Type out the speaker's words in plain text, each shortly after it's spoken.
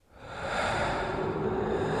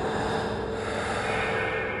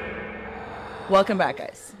Welcome back,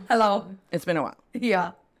 guys. Hello. It's been a while.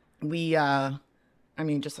 Yeah. We,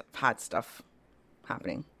 just had stuff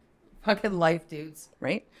happening, Fucking life, dudes.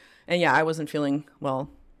 right? And yeah, I wasn't feeling well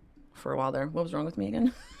for a while there. What was wrong with me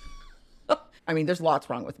again? I mean, there's lots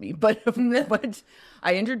wrong with me, but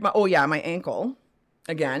I injured my ankle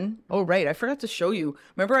again. Oh, right. I forgot to show you.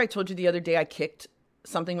 Remember I told you the other day I kicked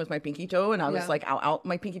something with my pinky toe and I was like, ow, ow,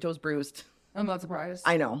 my pinky toe's bruised. I'm not surprised.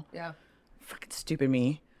 I know. Yeah. Fucking stupid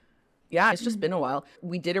me. Yeah, it's just been a while.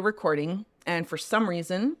 We did a recording and for some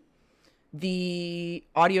reason the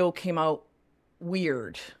audio came out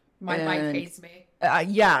weird. My mic hates me.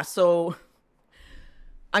 Yeah, so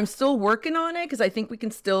I'm still working on it because I think we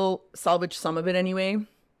can still salvage some of it anyway.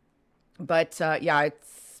 But yeah,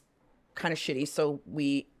 it's kind of shitty. So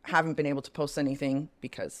we haven't been able to post anything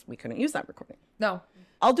because we couldn't use that recording. No.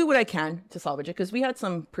 I'll do what I can to salvage it because we had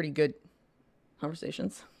some pretty good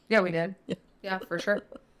conversations. Yeah, we did. Yeah, for sure.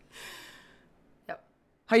 Yep.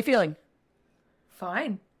 How you feeling?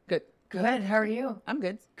 Fine. Good. Good. How are you? I'm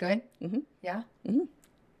good. Good. Mm-hmm. Yeah. Mm-hmm.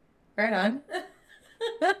 Right on.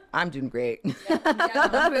 I'm doing great. Yeah,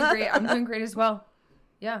 I'm doing great. I'm doing great as well.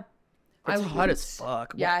 Yeah. It's hot as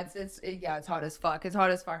fuck. Yeah, it's hot as fuck. It's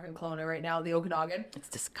hot as fuck in Kelowna right now, the Okanagan. It's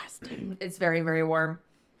disgusting. It's very, very warm.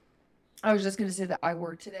 I was just going to say that I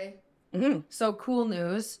worked today. Mm-hmm. So cool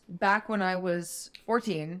news. Back when I was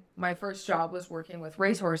 14, my first job was working with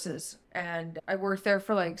racehorses. And I worked there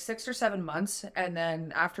for like 6 or 7 months. And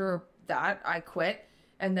then after that, I quit.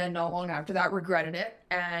 And then not long after that, regretted it.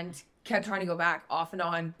 And kept trying to go back off and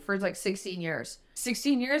on for like 16 years.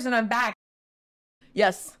 16 years and I'm back.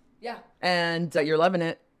 Yes. Yeah. And you're loving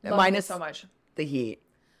it. Loving it so much. The heat.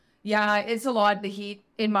 Yeah, it's a lot. The heat,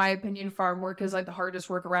 in my opinion, farm work is like the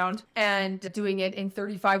hardest work around. And doing it in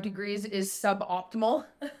 35 degrees is suboptimal.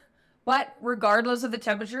 But regardless of the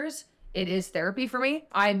temperatures, it is therapy for me.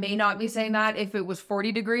 I may not be saying that if it was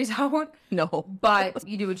 40 degrees out. No. But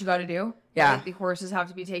you do what you got to do. Yeah. Like, the horses have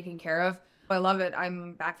to be taken care of. I love it.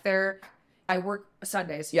 I'm back there. I work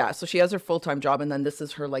Sundays. Yeah, so she has her full-time job and then this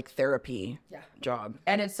is her like therapy job.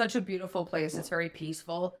 And it's such a beautiful place. It's very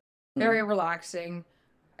peaceful, very relaxing.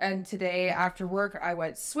 And today after work, I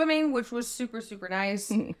went swimming, which was super, super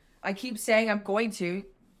nice. I keep saying I'm going to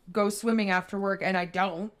go swimming after work and I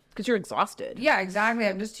don't. Because you're exhausted. Yeah, exactly.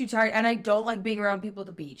 I'm just too tired. And I don't like being around people at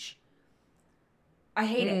the beach. I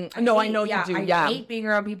hate it. I know you do. I hate being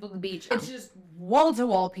around people at the beach. It's just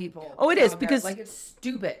wall-to-wall people. Oh, it is because like, it's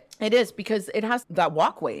stupid. It is because it has that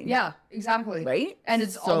walkway. Yeah, exactly. Right? And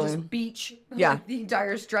it's all just beach. Yeah. Like, the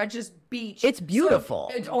entire stretch is beach. It's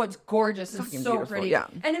beautiful. So, it's gorgeous. It's so beautiful, pretty. yeah.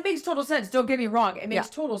 And it makes total sense. Don't get me wrong. It makes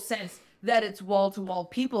total sense that it's wall-to-wall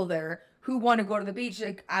people there who want to go to the beach.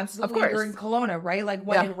 Like, absolutely. Of course. You're in Kelowna, right? Like,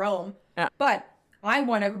 when in Rome. Yeah. But I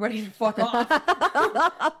want everybody to fuck off.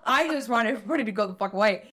 I just want everybody to go the fuck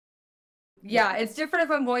away. Yeah, it's different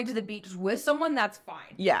if I'm going to the beach with someone, that's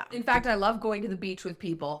fine. Yeah. In fact, I love going to the beach with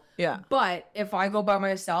people. Yeah. But if I go by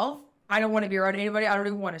myself, I don't want to be around anybody. I don't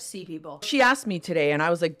even want to see people. She asked me today and I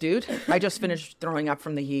was like, dude, I just finished throwing up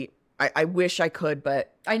from the heat. I wish I could,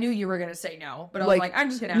 but... I knew you were going to say no, but I was like, I'm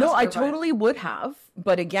just going to ask No, her, I totally would have.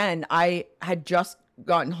 But again, I had just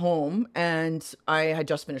gotten home and I had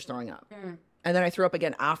just finished throwing up. And then I threw up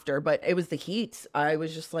again after, but it was the heat. I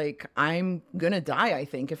was just like, I'm going to die, I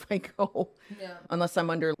think, if I go. Yeah. Unless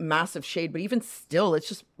I'm under massive shade. But even still, it's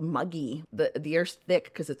just muggy. The air's thick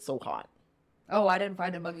because it's so hot. Oh, I didn't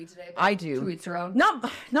find it muggy today. I do. 2 weeks around.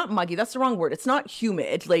 Not muggy. That's the wrong word. It's not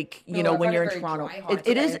humid. Like, you know, when you're in Toronto.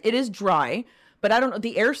 It is dry. But I don't know.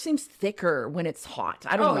 The air seems thicker when it's hot.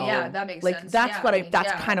 I don't know. Oh, yeah, that makes like, sense. That's Yeah,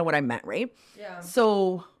 that's kind of what I meant, right? Yeah.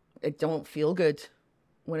 So it don't feel good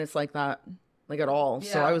when it's like that. Like at all.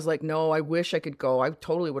 Yeah. So I was like, no, I wish I could go. I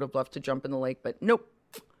totally would have loved to jump in the lake, but nope.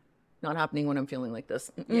 Not happening when I'm feeling like this.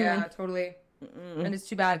 Yeah, totally. And it's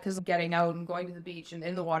too bad because getting out and going to the beach and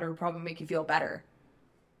in the water would probably make you feel better.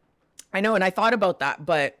 I know, and I thought about that,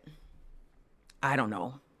 but I don't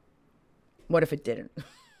know. What if it didn't?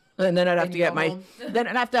 And then I'd have to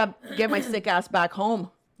get my sick ass back home.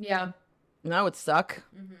 Yeah. And that would suck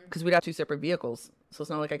because we'd have 2 separate vehicles. So it's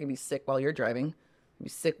not like I can be sick while you're driving. Be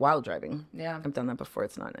sick while driving. Yeah. I've done that before.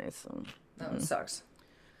 It's not nice. So. No, it sucks.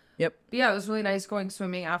 Yep. But yeah, it was really nice going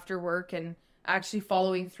swimming after work and actually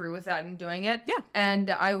following through with that and doing it. Yeah.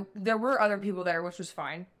 And there were other people there, which was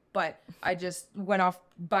fine. But I just went off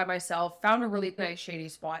by myself, found a really nice shady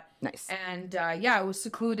spot. Nice. And yeah, it was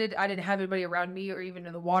secluded. I didn't have anybody around me or even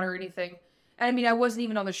in the water or anything. And I mean, I wasn't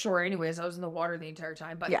even on the shore anyways. I was in the water the entire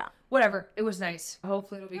time. But yeah, whatever. It was nice.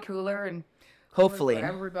 Hopefully it'll be cooler and hopefully for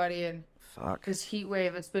everybody. And fuck, this heat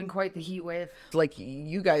wave, it's been quite the heat wave. Like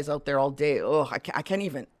you guys out there all day. Oh, I can't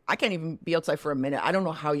even. I can't even be outside for a minute. I don't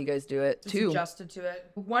know how you guys do it Just too. adjusted to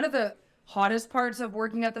it. One of the hottest parts of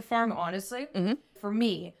working at the farm, honestly, for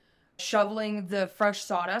me, shoveling the fresh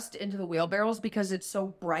sawdust into the wheelbarrows because it's so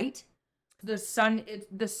bright. The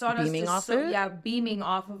sawdust Beaming is off so, it? yeah, beaming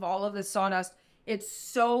off of all of the sawdust. It's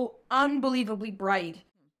so unbelievably bright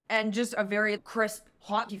and just a very crisp,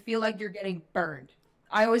 hot. You feel like you're getting burned.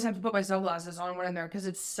 I always have to put my sunglasses on when I'm there because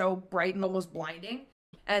it's so bright and almost blinding.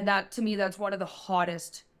 And that, to me, that's one of the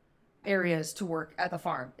hottest areas to work at the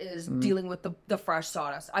farm is dealing with the fresh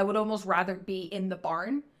sawdust. I would almost rather be in the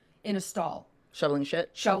barn in a stall Shoveling shit.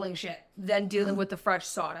 shoveling shit than dealing with the fresh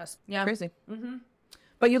sawdust. Yeah. Crazy.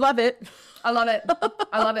 But you love it. I love it.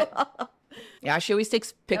 I love it. Yeah, she always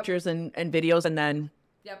takes pictures and videos and then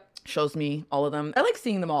Yep. shows me all of them. I like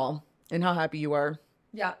seeing them all and how happy you are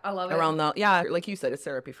Yeah, I love it. around the, yeah, like you said, it's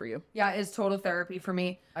therapy for you. Yeah, it's total therapy for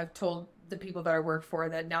me. I've told the people that I work for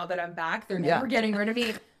that now that I'm back, they're Yeah. never getting rid of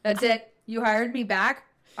me. That's it. You hired me back.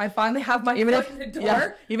 I finally have my Even foot if, in the door.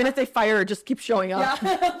 yeah, even if they fire her, just keep showing up.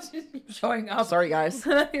 Yeah, I'll just keep showing up. Sorry, guys.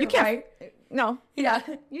 You're You can't, right. no, Yeah.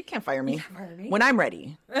 you can't fire me. fire me. When I'm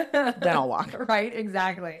ready, then I'll walk. Right,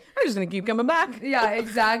 exactly. I'm just going to keep coming back. Yeah,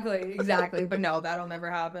 exactly. But no, that'll never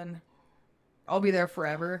happen. I'll be there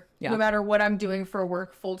forever. Yeah. No matter what I'm doing for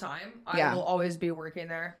work full time, I Yeah. will always be working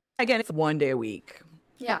there. Again, it's 1 day a week.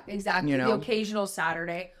 Yeah, exactly. You know. The occasional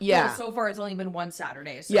Saturday. Yeah. Well, so far it's only been one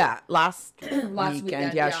Saturday. So Yeah, last Last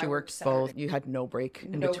weekend, yeah, yeah, she I worked worked both. Saturday. You had no break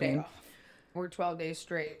in no between. day off. We're 12 days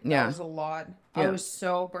straight. That Yeah. was a lot. Yeah. I was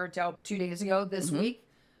so burnt out 2 days ago this week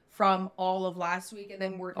from all of last week and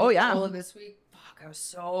then working Oh, yeah. all of this week. Fuck, I was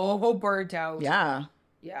so burnt out. Yeah.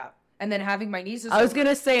 Yeah. And then having my nieces. I was over. going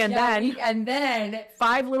to say, and Yeah, then and then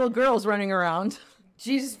 5 little girls running around.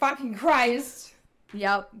 Jesus fucking Christ.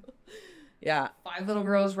 Yep. Yeah. 5 little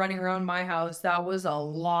girls running around my house. That was a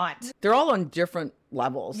lot. They're all on different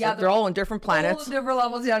levels. Yeah, Like, they're all on different planets. All different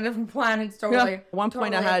levels, yeah, different planets, Yeah. totally. At one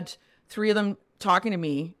point, I Totally. had 3 of them talking to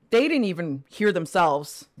me. They didn't even hear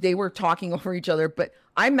themselves. They were talking over each other, but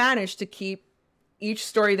I managed to keep each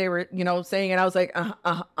story they were, saying, and I was like,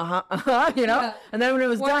 Yeah. And then when it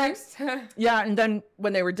was What done, next? yeah, and then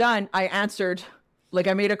when they were done, I answered, like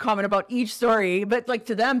I made a comment about each story, but like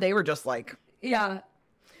to them, they were just like, Yeah.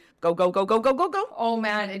 go, go, go, go, go, go, go. Oh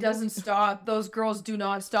man, it doesn't stop. Those girls do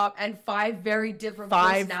not stop. And 5 very different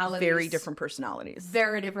 5 personalities. very different personalities.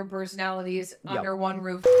 Very different personalities under one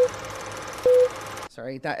roof.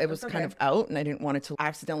 Sorry, that it was okay. kind of out, and I didn't want it to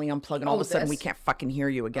accidentally unplug, and all of a sudden we this? can't fucking hear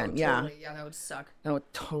you again. Yeah, Totally. Yeah, that would suck. that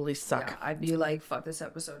would totally suck. Yeah, I'd be like, fuck this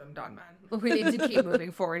episode, I'm done, man. We need to keep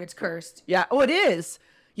moving forward. It's cursed. Yeah. Oh, it is.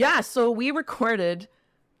 Yeah. So we recorded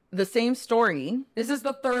the same story This is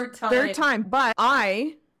the third time. but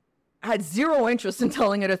I had zero interest in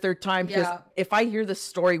telling it a third time because Yeah. if I hear this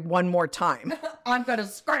story one more time, I'm gonna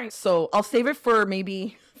scream. so I'll save it for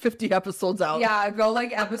maybe 50 episodes out. Yeah, go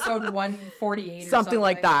like episode 148 or Something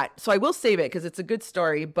like that. So I will save it because it's a good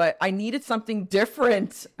story, but I needed something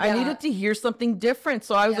different. I Yeah. needed to hear something different.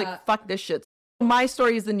 So I was Yeah. like, fuck this shit. My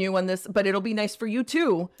story is the new one, but it'll be nice for you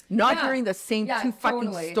too. Not Yeah. hearing the same Yeah, 2 fucking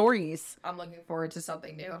totally. stories. I'm looking forward to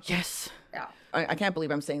something new. Yes. Yeah. I can't believe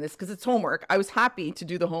I'm saying this because it's homework. I was happy to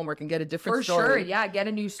do the homework and get a different For story. sure. Yeah, get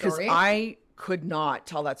a new Because story. I could not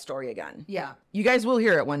tell that story again. Yeah. You guys will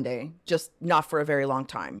hear it one day, just not for a very long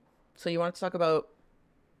time. So you want to talk about...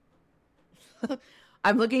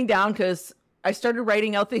 I'm looking down because I started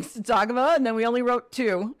writing out things to talk about, and then we only wrote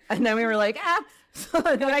 2. And then we were like, So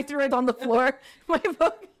then I threw it on the floor. My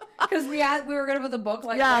book. Because we were gonna put the book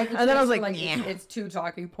like Yeah, right and then I was between, like, yeah. it's 2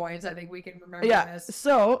 talking points. I think we can remember Yeah. this.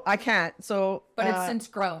 So I can't. So... But it's since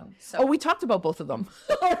grown. So Oh, we talked about both of them.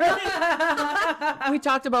 We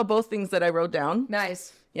talked about both things that I wrote down.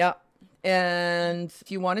 nice. Yeah. And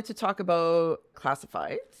if you wanted to talk about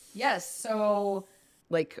classifieds, Yes. So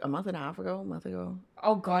like a month and a half ago,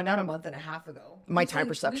 oh god, not a month and a half ago. My We've time seen-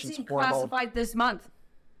 perception's we've seen horrible. Classified this month.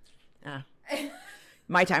 ah.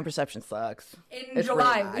 My time perception sucks. In It's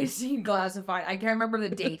July, really bad. we've seen Classified. I can't remember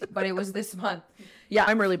the date, but it was this month. Yeah,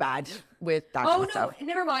 I'm really bad with that Oh kind of no, stuff.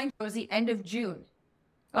 never mind. It was the end of June.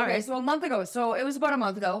 All Okay, right. so a month ago. So it was about a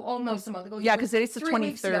month ago, almost a month ago. Yeah, because today's the 3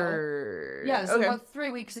 weeks ago. 23rd. Yeah, so okay. about 3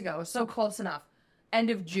 weeks ago. So close enough. End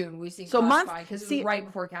of June, we seen So month- Classified because it see- was right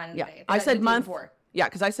before Canada Yeah, Day. I The said day month. before. Yeah,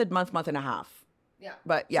 because I said month and a half. Yeah.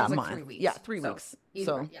 But yeah, So it's like month. 3 weeks. Yeah, 3 So, weeks. either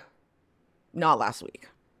So way, yeah. not last week.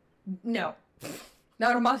 No.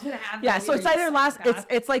 Not a month and a half. Yeah, so it's either last. Psychopath.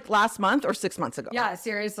 It's like last month or 6 months ago. Yeah,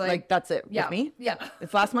 seriously. like that's it yeah. with me. Yeah.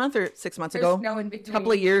 It's last month or 6 months There's ago. no in between. A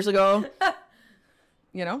couple of years ago. That's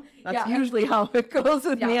Yeah. usually how it goes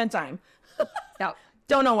with me Yeah. on time. Yeah.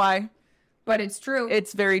 Don't know why. But it's true.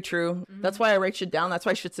 It's very true. That's why I write shit down. That's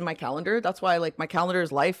why shit's in my calendar. That's why like my calendar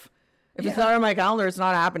is life. If it's not on my calendar, it's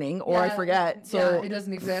not happening, or I forget. So it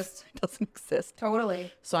doesn't exist. it doesn't exist.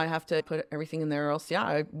 Totally. So I have to put everything in there, or else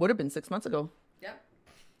it would have been 6 months ago. Yep.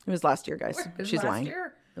 It was last year, guys. She's last lying.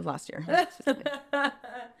 year. It was last year.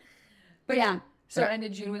 But yeah, so end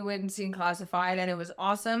of June we went and seen Classified, and it was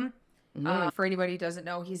awesome. For anybody who doesn't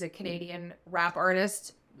know, he's a Canadian rap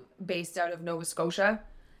artist based out of Nova Scotia,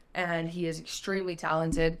 and he is extremely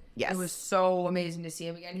talented. Yes. It was so amazing to see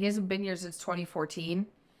him again. He hasn't been here since 2014.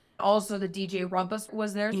 Also, the DJ Rumpus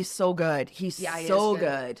was there. He's so good. He's so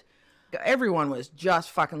good. Everyone was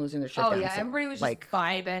just fucking losing their shit. Oh, dancing. yeah. Everybody was just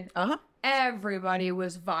vibing. Uh-huh. Everybody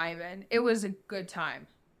was vibing. It was a good time.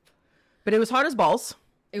 But it was hot as balls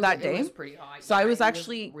that day. It was pretty hot. So I was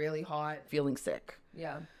actually really hot. feeling sick.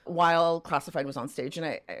 Yeah. While Classified was on stage,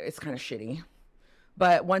 and it's kind of shitty.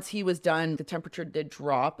 But once he was done, the temperature did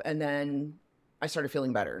drop, and then I started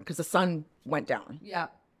feeling better because the sun went down. Yeah.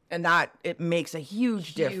 And that, it makes a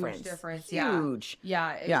huge difference. Huge.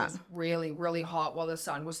 Yeah, it was really, really hot while the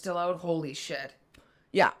sun was still out. Holy shit.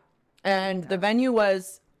 Yeah. And the venue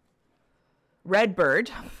was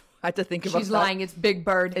Redbird. I had to think about that. She's lying. It's Big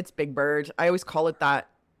Bird. It's Big Bird. I always call it that.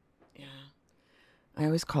 Yeah. I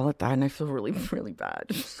always call it that, and I feel really, really bad.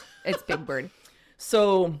 It's Big Bird.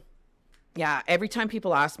 So, yeah, every time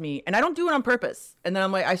people ask me, and I don't do it on purpose, and then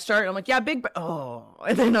I'm like, yeah, Big Bird. Oh,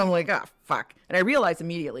 and then I'm like, ah, fuck. And I realize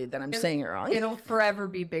immediately that I'm saying it wrong. It'll forever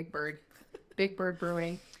be Big Bird. Big Bird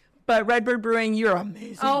Brewing. But Redbird Brewing, you're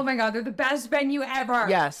amazing. Oh my God, they're the best venue ever.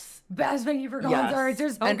 Yes. Best venue for concerts. They're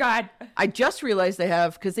so good. I just realized they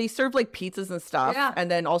have, because they serve like pizzas and stuff, Yeah. and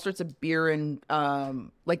then all sorts of beer and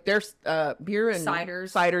like there's beer and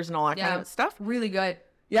ciders and all that kind of stuff. Really good.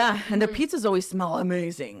 Yeah, and the pizzas always smell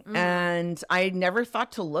amazing. And I never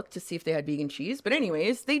thought to look to see if they had vegan cheese, but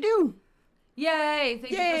anyways, they do. Yay!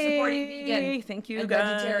 Thank you for supporting vegan. Thank you, and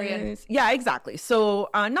guys. vegetarian. Yeah, exactly. So,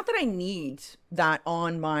 not that I need that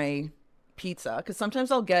on my pizza, because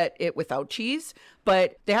sometimes I'll get it without cheese,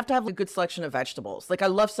 but they have to have a good selection of vegetables. Like, I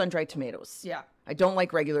love sun-dried tomatoes. Yeah. I don't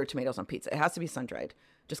like regular tomatoes on pizza. It has to be sun-dried,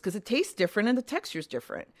 just because it tastes different and the texture's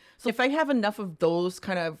different. So if I have enough of those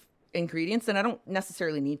kind of ingredients, then I don't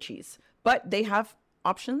necessarily need cheese. But they have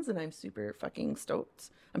options, and I'm super fucking stoked.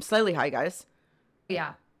 I'm slightly high, guys.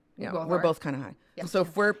 Yeah. Yeah, we're both kind of high. Yeah. So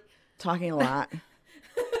if we're talking a lot,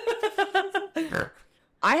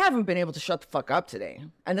 I haven't been able to shut the fuck up today.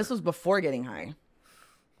 And this was before getting high.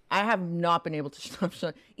 I have not been able to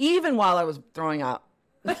shut even while I was throwing up.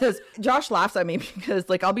 Because Josh laughs at me because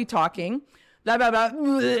like I'll be talking, blah, blah, blah,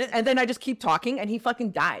 and then I just keep talking and he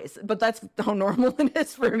fucking dies. But that's how normal it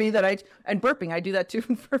is for me and burping. I do that too,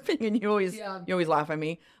 burping, and you always laugh at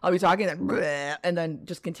me. I'll be talking and then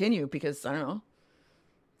just continue because I don't know.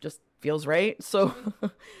 Just feels right. So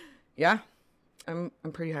yeah, I'm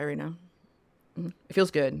pretty high right now. It feels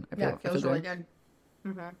good. It feels really good.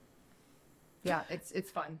 Mm-hmm. Yeah, it's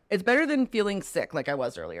fun. It's better than feeling sick like I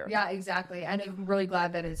was earlier. Yeah, exactly. And I'm really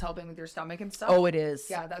glad that it's helping with your stomach and stuff. Oh, it is.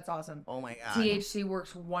 Yeah, that's awesome. Oh my God. THC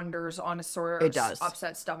works wonders on a sort of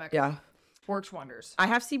upset stomach. Yeah. Works wonders. I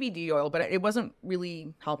have CBD oil, but it wasn't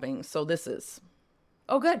really helping. So this is.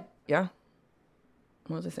 Oh, good. Yeah.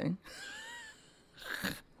 What was I saying?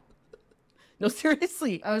 No,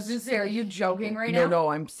 seriously. I was just saying, are you joking right now? No,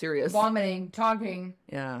 I'm serious. Vomiting, talking.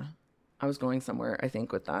 Yeah. I was going somewhere, I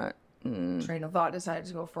think, with that. Train of thought decided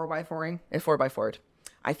to go 4x4ing. 4x4'd.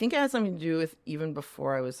 I think it has something to do with even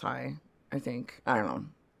before I was high, I think. I don't know.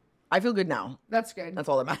 I feel good now. That's good. That's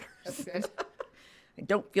all that matters. That's good. I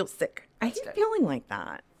don't feel sick. I hate feeling like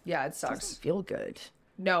that. Yeah, it sucks. It doesn't feel good.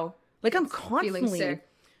 No. Like I'm constantly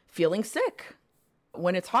feeling sick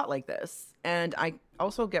when it's hot like this. And I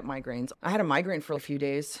also get migraines. I had a migraine for a few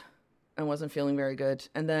days and wasn't feeling very good.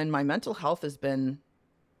 And then my mental health has been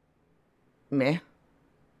meh.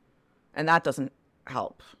 And that doesn't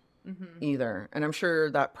help either. And I'm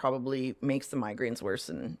sure that probably makes the migraines worse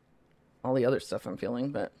and all the other stuff I'm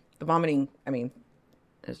feeling. But the vomiting, I mean,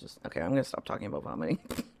 it's just, okay, I'm going to stop talking about vomiting.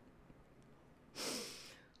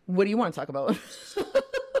 What do you want to talk about?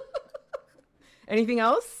 Anything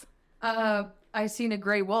else? I seen a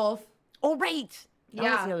gray wolf. Oh, right.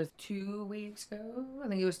 Yeah. It was 2 weeks ago. I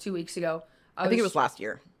think it was 2 weeks ago. I think it was last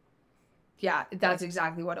year. Yeah, that's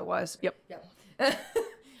exactly what it was. Yep.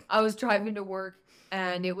 I was driving to work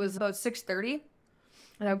and it was about 6:30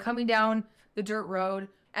 and I'm coming down the dirt road,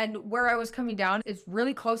 and where I was coming down is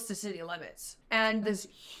really close to city limits. And this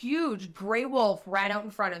huge gray wolf ran out in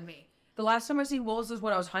front of me. The last time I seen wolves was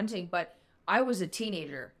when I was hunting, but I was a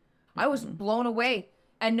teenager. I was blown away.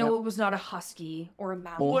 And no, it was not a husky or a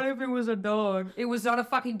mountain. What if it was a dog? It was not a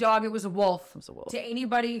fucking dog. It was a wolf. It was a wolf. To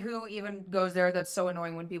anybody who even goes there, that's so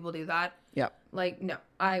annoying when people do that. Yep. Like, no.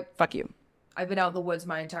 Fuck you. I've been out in the woods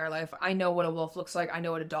my entire life. I know what a wolf looks like. I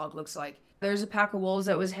know what a dog looks like. There's a pack of wolves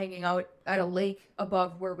that was hanging out at a lake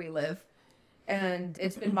above where we live. And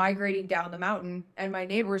it's been migrating down the mountain. And my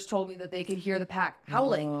neighbors told me that they could hear the pack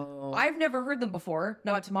howling. Oh. I've never heard them before,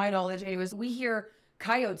 not to my knowledge. Anyways, we hear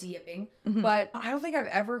coyotes yipping, but I don't think I've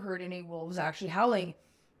ever heard any wolves actually howling.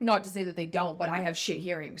 Not to say that they don't, but I have shit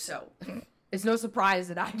hearing, so it's no surprise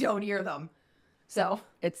that I don't hear them. So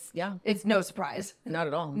It's no surprise. not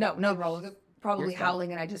at all. No problem. They're probably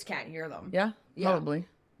howling and I just can't hear them. Yeah, probably.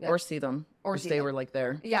 Yeah. Or see them. Or if see they them. were like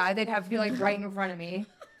there. Yeah, they'd have to be like right in front of me.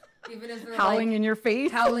 Even if they're Howling like, in your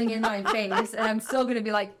face. howling in my face, and I'm still gonna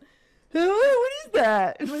be like, What is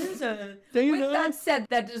that? what is that? Do you With know? that said,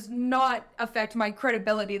 that does not affect my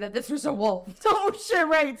credibility that this was a wolf. Oh shit!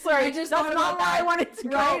 Right. Sorry. I just That's thought not about where I that. wanted to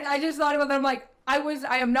go. Right? I just thought about that. I'm like, I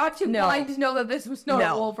am not too blind to know that this was not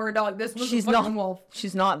a wolf or a dog. This was She's a fucking not. wolf.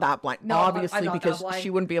 She's not that blind, No, obviously, I'm not that because blind. she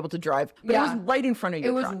wouldn't be able to drive. But Yeah. it was right in front of you.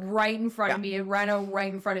 It was right in front of me. It ran out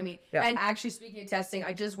right in front of me. Yeah. And actually, speaking of testing,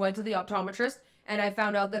 I just went to the optometrist and I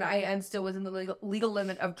found out that I am still within the legal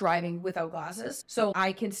limit of driving without glasses. So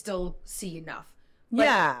I can still see enough. But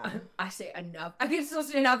Yeah. I say enough. I can still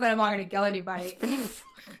see enough that I'm not going to kill anybody.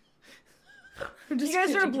 You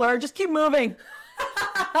guys are a blur. Just keep moving.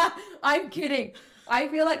 I'm kidding. I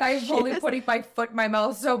feel like I'm only putting my foot in my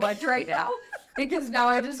mouth so much right now because now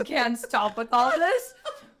I just can't stop with all this.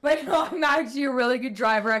 But no, I'm actually a really good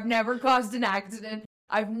driver. I've never caused an accident.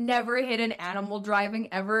 I've never hit an animal driving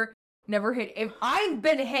ever. Never hit. If I've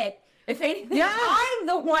been hit, if anything, I'm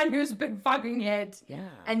the one who's been fucking hit. Yeah.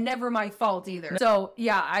 And never my fault either. So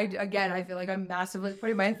yeah, I feel like I'm massively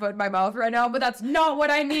putting my foot in my mouth right now, but that's not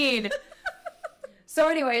what I need. So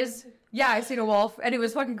anyways, yeah, I seen a wolf and it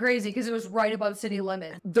was fucking crazy because it was right above city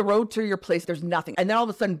limit. The road to your place, there's nothing, and then all of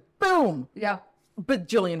a sudden, boom! Yeah.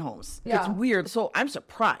 Bajillion homes. Yeah. It's weird. So I'm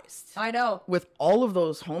surprised I know. with all of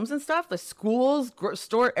those homes and stuff, the schools,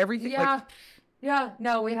 store, everything. Yeah. Like, Yeah.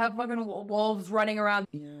 No, we have fucking wolves running around.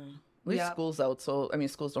 yeah. At least Yeah. school's out, so I mean,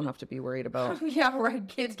 schools don't have to be worried about. Yeah, right.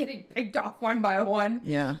 Kids getting picked off one by one.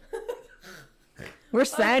 Yeah.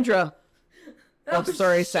 Where's Sandra? Oh,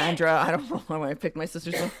 sorry, shit. Sandra. I don't know why I picked my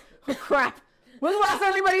sister's name. Oh, crap. When's the last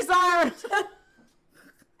time anybody saw her?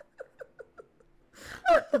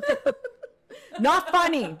 Not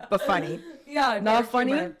funny, but funny. Yeah. Not dark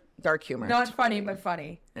funny, humor. dark humor. Not funny, but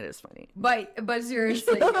funny. It is funny. But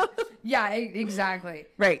seriously, yeah, exactly.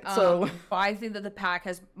 Right, so- but I think that the pack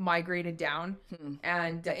has migrated down,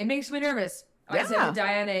 and it makes me nervous. I said Yeah. to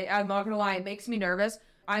Diana, I'm not gonna lie, it makes me nervous.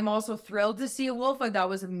 I'm also thrilled to see a wolf. Like that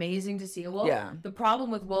was amazing to see a wolf. Yeah. The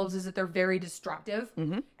problem with wolves is that they're very destructive,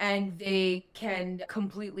 and they can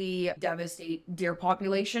completely devastate deer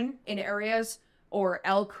population in areas. Or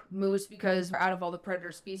elk, moose, because out of all the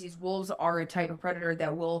predator species, wolves are a type of predator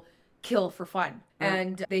that will kill for fun.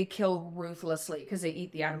 And they kill ruthlessly because they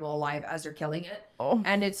eat the animal alive as they're killing it. Oh.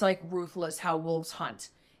 And it's like ruthless how wolves hunt.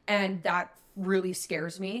 And that really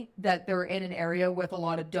scares me that they're in an area with a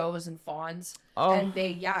lot of does and fawns. Oh. And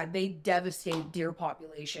they devastate deer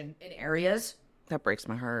population in areas. That breaks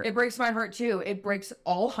my heart. It breaks my heart too. It breaks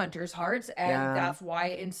all hunters' hearts, and Yeah. that's why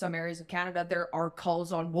in some areas of Canada there are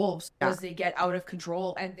calls on wolves because they get out of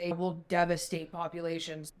control and they will devastate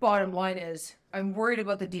populations. Bottom line is, I'm worried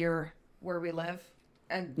about the deer where we live,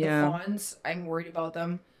 and the fawns. I'm worried about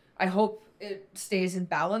them. I hope it stays in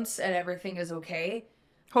balance and everything is okay.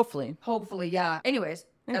 Hopefully. Hopefully, yeah. Anyways,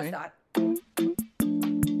 Anyway. that's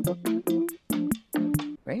that.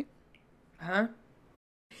 Right? Huh?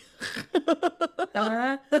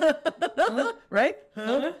 Right?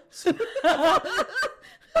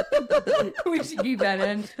 We should keep that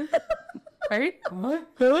in. Right?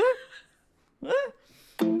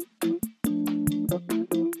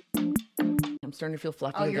 I'm starting to feel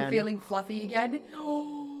fluffy Oh, again. you're feeling fluffy again?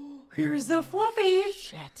 Here's the fluffy.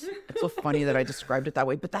 Shit. It's so funny that I described it that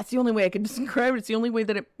way, but that's the only way I can describe it. It's the only way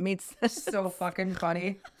that it made sense. So fucking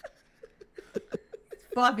funny.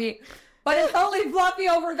 Fluffy. But it's only fluffy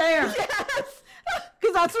over there. Yes!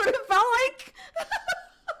 Because that's what it felt like.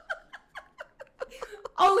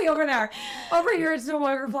 Only over there. Over here it's no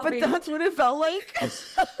longer But fluffy. that's what it felt like.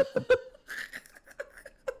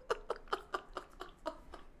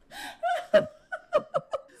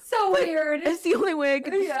 So weird. It's the only way I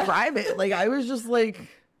could describe it. Like, I was just like,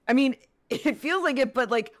 I mean, it feels like it,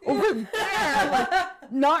 but like over there,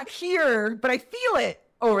 like, not here, but I feel it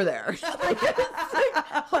over there. Like, it's like,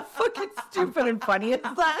 how fucking stupid and funny is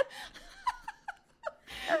that?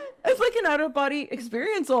 It's like an out-of-body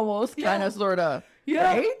experience almost, kind of, sort of.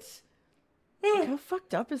 Yeah. Right? Like, how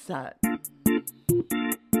fucked up is that?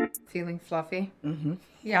 Feeling fluffy. Mm-hmm.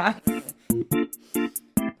 Yeah.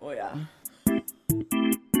 Oh, yeah.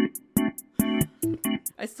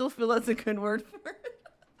 I still feel that's a good word for it.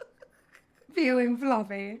 Feeling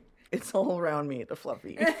fluffy. It's all around me, the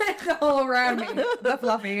fluffy. It's all around me. The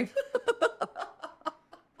fluffy.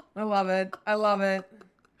 I love it. I love it.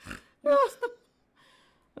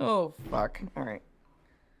 Oh, fuck. All right.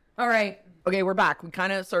 All right. Okay, we're back. We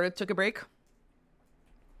kind of sort of took a break.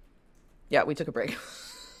 Yeah, we took a break.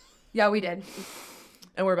 Yeah, we did.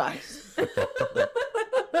 And we're back. Sorry.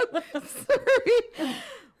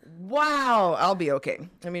 Wow. I'll be okay.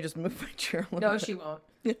 Let me just move my chair a little No, bit. she won't.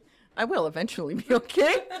 I will eventually be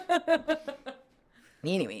okay.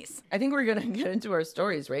 Anyways, I think we're going to get into our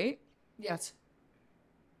stories, right? Yes.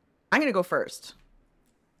 I'm going to go first.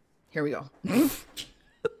 Here we go.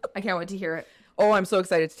 I can't wait to hear it. Oh, I'm so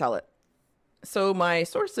excited to tell it. So my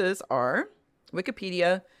sources are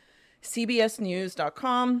Wikipedia,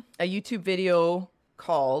 CBSnews.com, a YouTube video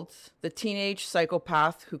called The Teenage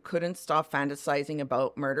Psychopath Who Couldn't Stop Fantasizing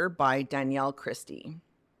About Murder by Danielle Christie.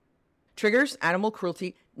 Triggers, animal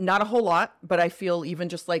cruelty, not a whole lot, but I feel even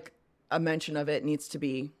just like a mention of it needs to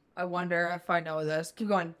be. I wonder if I know this. Keep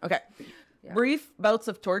going. Okay. Yeah. Brief bouts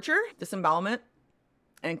of torture, disembowelment,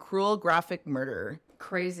 and cruel graphic murder.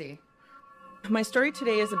 Crazy. My story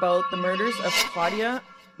today is about the murders of Claudia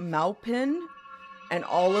Maupin and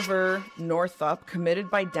Oliver Northup committed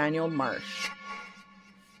by Daniel Marsh.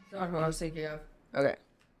 Not who I was thinking of. Okay.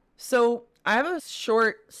 So I have a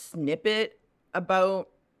short snippet about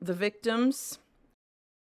the victims.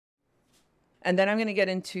 And then I'm going to get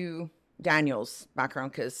into Daniel's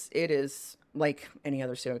background because it is like any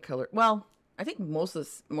other serial killer. Well, I think most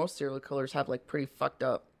serial killers have like pretty fucked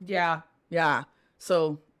up. Yeah. Yeah.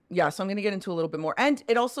 So I'm going to get into a little bit more. And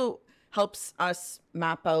it also helps us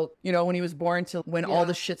map out, when he was born to when all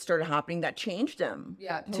the shit started happening that changed him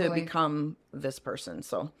to become this person.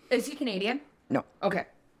 So Is he Canadian? no. Okay.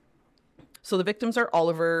 So the victims are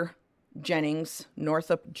Oliver Jennings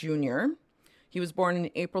Northup Jr. He was born on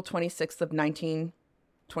April 26th of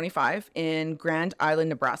 1925 in Grand Island,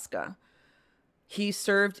 Nebraska. He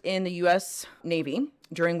served in the U.S. Navy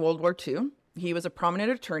during World War II. He was a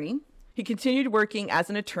prominent attorney. He continued working as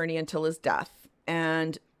an attorney until his death.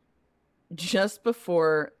 And just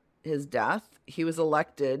before his death, he was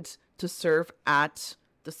elected to serve at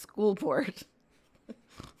the school board.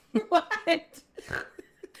 What?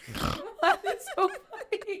 What is so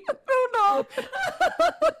funny? Oh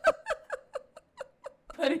no.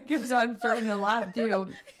 But it gives on starting to laugh too.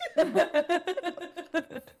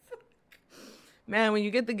 Man, when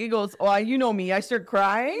you get the giggles, you know me, I start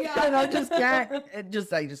crying. Yeah. And I just can't.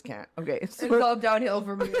 I just can't. Okay. So It's all downhill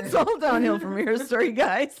from here. it's all downhill from here. Sorry,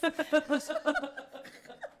 guys.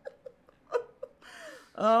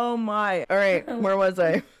 Oh my. All right. Where was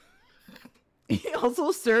I? He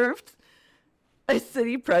also served as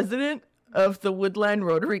city president of the Woodland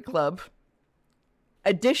Rotary Club.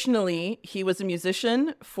 Additionally, he was a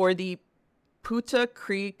musician for the Puta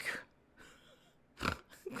Creek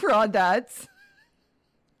Crawdads.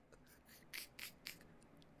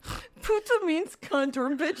 Puta means cunt or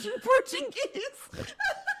bitch in Portuguese.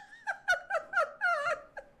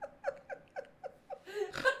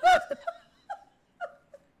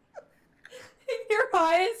 Your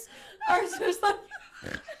eyes are just like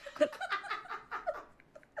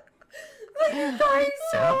you're crying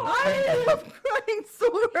so hard. I'm crying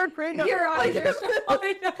so hard right now. Your eyes are so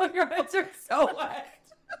I know your eyes are so wet.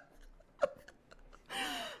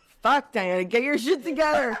 Fuck, Diana, get your shit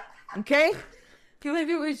together, okay?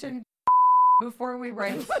 Maybe we should before we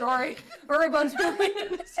write a story or about telling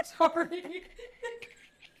a story.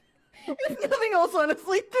 If nothing else,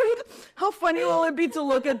 honestly, dude, how funny will it be to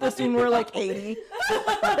look at this when we're like 80?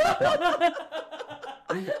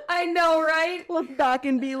 I know, right? Look back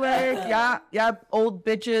and be like, yeah, old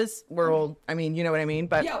bitches. We're old. I mean, you know what I mean?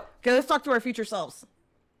 But Yep. okay, let's talk to our future selves.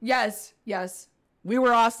 Yes. We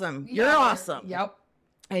were awesome. You're Yeah. awesome. Yep.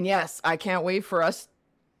 And yes, I can't wait for us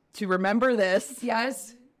to remember this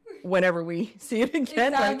Yes. whenever we see it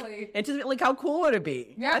again. Exactly. Like, it's just like, how cool would it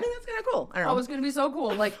be? Yeah. I think that's kind of cool. I don't know. Oh, it's gonna be so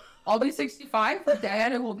cool. Like I'll be 65.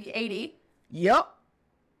 Diana will be 80. Yep.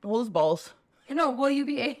 Hold his balls. No, will you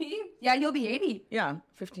be 80? Yeah, you'll be 80. Yeah,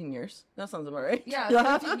 15 years. That sounds about right. Yeah,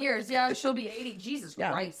 15 years. Yeah, she'll be 80. Jesus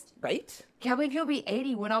Yeah. Christ. Right? Can't believe you'll be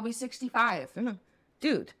 80 when I'll be 65.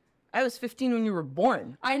 Dude, I was 15 when you were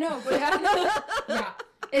born. I know, but yeah.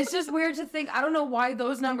 It's just weird to think. I don't know why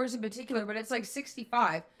those numbers in particular, but it's like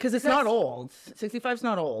 65. Because it's not old. 65's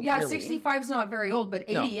not old. Yeah, really. 65's not very old, but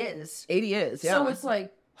 80 is. 80 is, yeah. So it's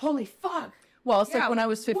like, holy fuck. Well, it's like when I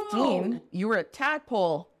was 15, whoa. you were a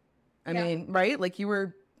tadpole. I mean, right? Like you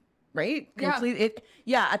were, right? Complete.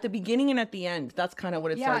 Yeah, at the beginning and at the end. That's kind of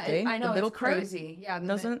what it's like, eh? I know, the middle it's crazy. Yeah.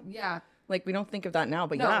 Doesn't? Yeah. Like, we don't think of that now,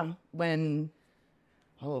 but No. yeah, when,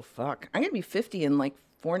 oh, fuck. I'm going to be 50 in like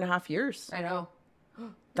 4.5 years. I know.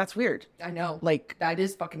 That's weird. I know. Like, that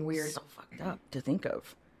is fucking weird. so fucked up to think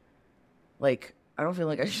of. Like, I don't feel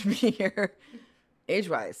like I should be here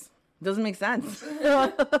age-wise. Doesn't make sense.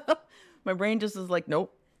 My brain just is like,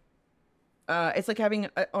 nope. It's like having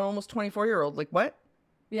an almost 24-year-old. Like, what?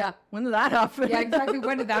 Yeah. When did that happen? Yeah, exactly.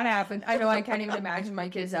 When did that happen? I know. I can't even imagine my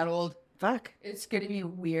kids that old. Fuck. It's going to be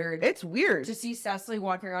weird. It's weird. To see Cecily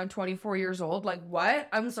walking around 24 years old. Like, what?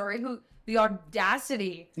 I'm sorry. Who? The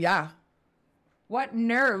audacity. Yeah. What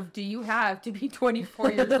nerve do you have to be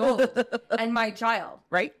 24 years old and my child?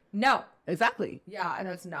 Right? No. Exactly. Yeah,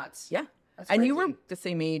 that's nuts. Yeah. That's And you crazy. were the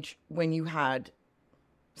same age when you had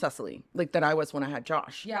Cecily, like that I was when I had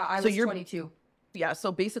Josh. Yeah, I so was you're, 22. Yeah,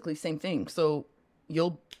 so basically same thing. So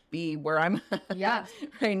you'll be where I'm at Yeah.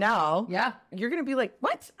 right now. Yeah. You're going to be like,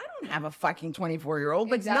 what? I don't have a fucking 24-year-old.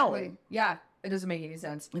 Like, Exactly. no. Yeah. It doesn't make any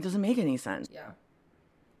sense. It doesn't make any sense. Yeah.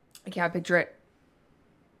 I can't picture it.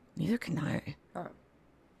 Neither can I. Oh.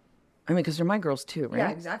 I mean, because they're my girls too, right? Yeah,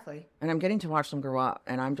 exactly. And I'm getting to watch them grow up.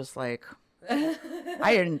 And I'm just like,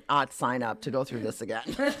 I did not sign up to go through this again.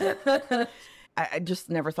 I just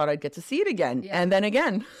never thought I'd get to see it again. Yeah. And then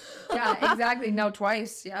again. Yeah, exactly. No,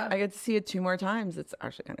 twice. Yeah. I get to see it 2 more times. It's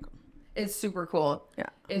actually kind of cool. It's super cool. Yeah.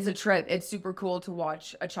 It's a trip. It's super cool to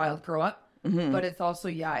watch a child grow up. Mm-hmm. But it's also,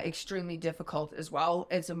 extremely difficult as well.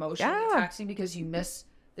 It's emotionally Yeah. taxing because you miss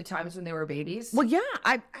the times when they were babies. Well, yeah,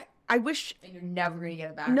 I wish. And you're never going to get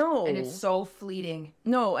it back. No. And it's so fleeting.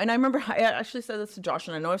 No, and I remember I actually said this to Josh,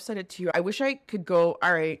 and I know I've said it to you. I wish I could go,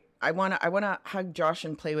 all right, I wanna hug Josh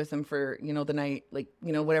and play with him for, the night, like,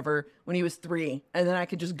 whatever, when he was 3, and then I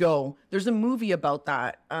could just go. There's a movie about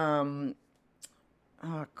that. Oh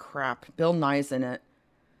crap. Bill Nye's in it.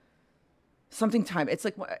 Something time. It's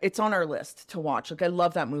like, it's on our list to watch. Like, I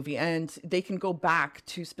love that movie, and they can go back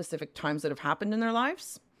to specific times that have happened in their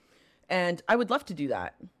lives. And I would love to do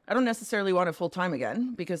that. I don't necessarily want it full time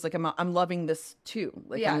again because like I'm loving this too.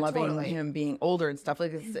 Like Yeah, I'm loving totally. him being older and stuff.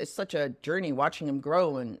 Like it's such a journey watching him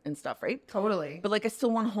grow and stuff, right? Totally. But like I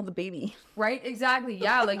still want to hold the baby. Right? Exactly.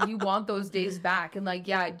 Yeah. Like you want those days back. And like,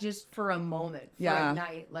 yeah, just for a moment, for Yeah. a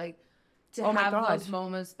night. Like to Oh my have God. those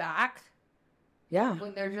moments back Yeah.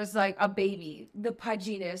 when they're just like a baby. The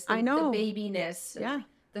pudginess. I know. The babiness. Yeah.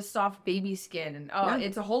 The soft baby skin. And Yeah.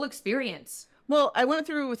 it's a whole experience. Well, I went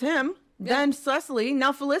through it with him, then Cecily,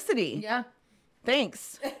 now Felicity. Yeah.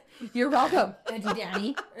 Thanks. You're welcome. Auntie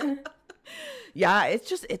Danny. Yeah,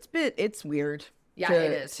 it's weird. Yeah, to,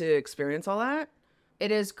 it is. to experience all that.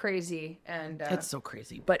 It is crazy. And It's so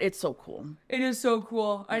crazy, but it's so cool. it is so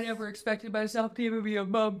cool. I never expected myself to even be a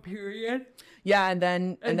mom, period. Yeah, and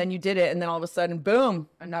then you did it, and then all of a sudden, boom,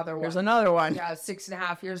 Another one. there's another one. Yeah,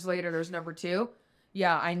 6.5 years later, there's number 2.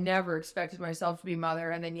 Yeah, I never expected myself to be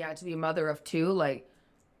mother, and then to be a mother of 2. Like,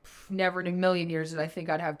 never in a million years did I think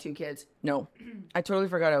I'd have 2 kids. No, I totally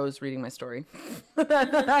forgot I was reading my story. I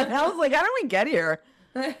was like, how did we get here?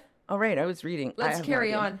 Oh, right, I was reading. I Let's have no carry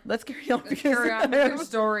idea. on. Let's carry on. Let's carry on with your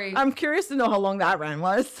story. I'm curious to know how long that run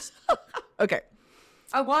was. Okay.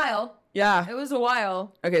 A while. Yeah. It was a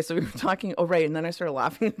while. Okay, so we were talking. Oh, right, and then I started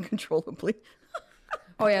laughing uncontrollably.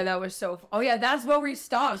 Oh yeah, that was so. Oh yeah, that's where we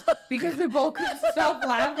stopped because we both couldn't stop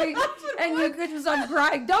laughing, and you couldn't stop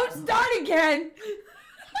crying. Don't start again.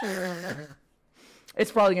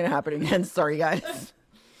 It's probably going to happen again. Sorry, guys.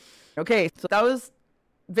 Okay, so that was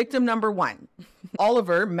victim number 1.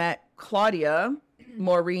 Oliver met Claudia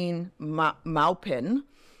Maureen Maupin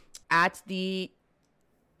at the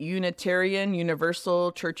Unitarian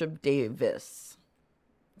Universal Church of Davis.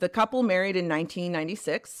 The couple married in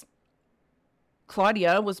 1996.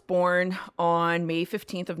 Claudia was born on May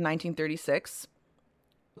 15th of 1936.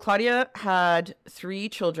 Claudia had 3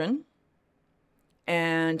 children,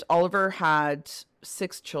 and Oliver had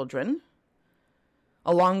 6 children,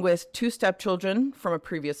 along with 2 stepchildren from a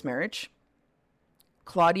previous marriage.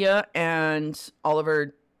 Claudia and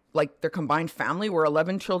Oliver, like their combined family, were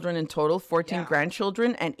 11 children in total, 14 Yeah.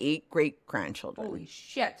 grandchildren, and 8 great-grandchildren. Holy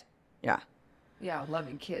shit. Yeah. Yeah,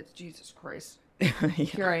 11 kids. Jesus Christ. Yeah.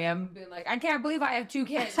 Here I am, being like, I can't believe I have 2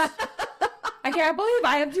 kids. I can't believe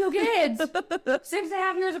I have 2 kids.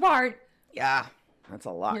 6.5 years apart. Yeah. That's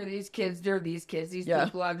a lot. They're these kids. These Yeah.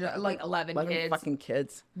 people have like 11 kids. Fucking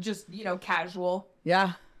kids. Just, casual.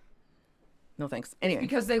 Yeah. No thanks. Anyway.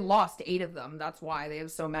 Because they lost 8 of them. That's why they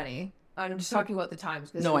have so many. I'm just talking about the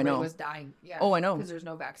times because everybody was dying. Yeah. Oh, I know. Because there's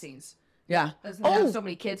no vaccines. Yeah. Doesn't have so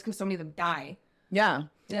many kids because so many of them die. Yeah.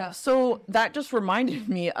 Yeah. So that just reminded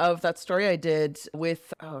me of that story I did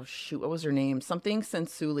with, what was her name? Something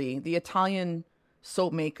Sensuli, the Italian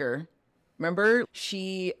soap maker. Remember?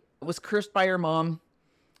 She was cursed by her mom,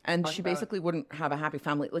 and she basically wouldn't have a happy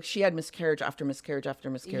family. Like, she had miscarriage after miscarriage after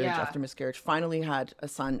miscarriage after miscarriage. Finally had a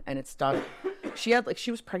son, and it stopped. She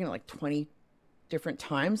was pregnant like 20 different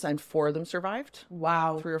times, and 4 of them survived.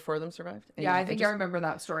 Wow. 3 or 4 of them survived. And yeah, I think I remember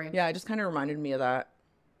that story. Yeah, it just kind of reminded me of that.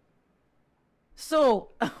 So,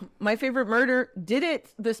 my favorite murder did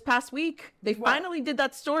it this past week. They finally did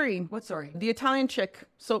that story. What story? The Italian chick,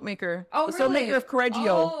 soap maker. Oh, the really? soap maker of Correggio.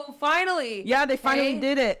 Oh, finally. Yeah, they finally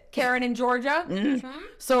did it. Karen in Georgia.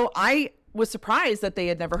 So I was surprised that they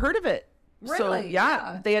had never heard of it. Really? So,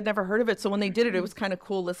 yeah, they had never heard of it. So when they did it, it was kind of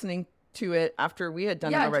cool listening to it after we had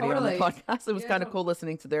done it already on the podcast. It was kind of cool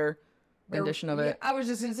listening to their rendition of it. I was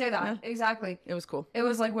just going to say that. Yeah. Exactly. It was cool. It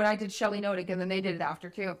was like when I did Shelley Notick, and then they did it after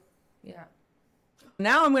too. Yeah.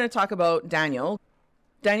 Now I'm going to talk about Daniel.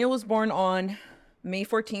 Daniel was born on May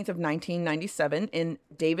 14th of 1997 in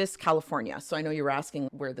Davis, California. So I know you were asking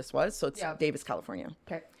where this was. So it's Davis, California.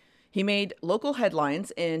 Okay. He made local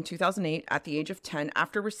headlines in 2008 at the age of 10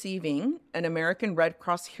 after receiving an American Red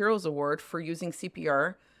Cross Heroes Award for using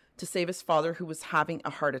CPR to save his father, who was having a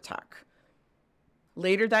heart attack.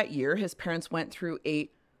 Later that year, his parents went through a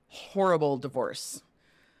horrible divorce.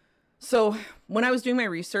 So when I was doing my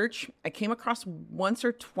research, I came across once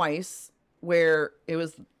or twice where it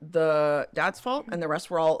was the dad's fault and the rest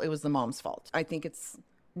it was the mom's fault. I think it's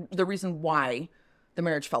the reason why the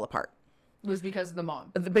marriage fell apart. Was because of the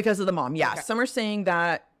mom. Because of the mom, yeah. Okay. Some are saying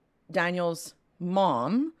that Daniel's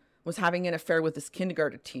mom was having an affair with his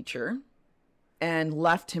kindergarten teacher and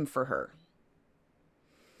left him for her.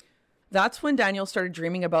 That's when Daniel started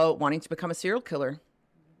dreaming about wanting to become a serial killer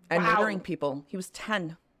and murdering people. He was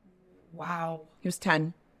 10. Wow. He was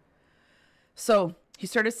 10. So he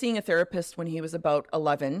started seeing a therapist when he was about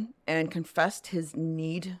 11 and confessed his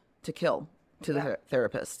need to kill to the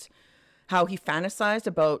therapist. How he fantasized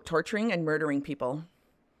about torturing and murdering people.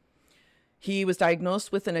 He was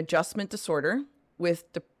diagnosed with an adjustment disorder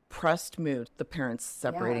with depressed mood. The parents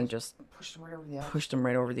separating just pushed him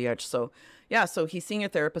right over the edge. So, yeah, so he's seeing a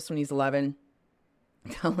therapist when he's 11,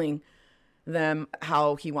 telling them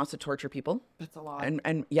how he wants to torture people. That's a lot.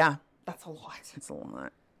 And yeah. That's a lot. It's a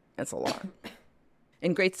lot. That's a lot.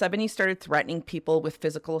 In grade 7, he started threatening people with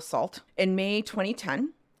physical assault. In May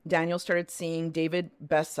 2010, Daniel started seeing David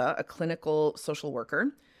Bessa, a clinical social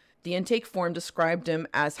worker. The intake form described him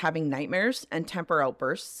as having nightmares and temper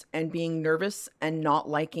outbursts and being nervous and not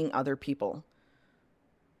liking other people.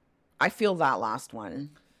 I feel that last one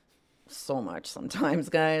so much sometimes,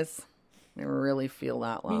 guys. I really feel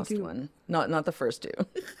that last one. Not the first 2.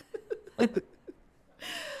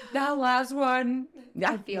 That last one.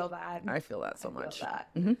 Yeah. I feel that. I feel that so much. That.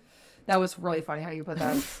 Mm-hmm. That was really funny how you put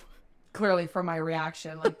that. Clearly from my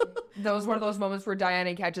reaction. Like, that was one of those moments where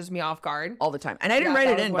Diana catches me off guard. All the time. And I didn't write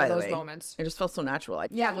it in, by the way. Moments. It just felt so natural.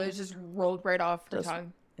 It just rolled right off the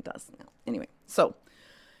tongue. It does. No. Anyway, so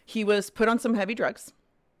he was put on some heavy drugs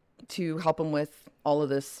to help him with all of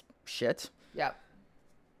this shit. Yeah.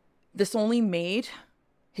 This only made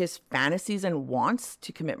his fantasies and wants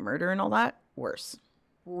to commit murder and all that worse.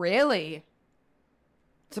 Really?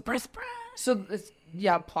 Surprise, surprise. So,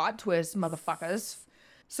 plot twist, motherfuckers.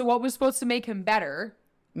 So what was supposed to make him better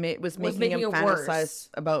was making him fantasize worse.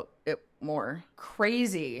 About it more.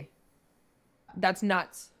 Crazy. That's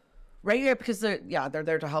nuts. Right? Yeah, because they're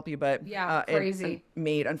there to help you, but crazy.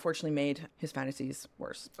 It unfortunately made his fantasies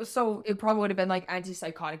worse. So it probably would have been like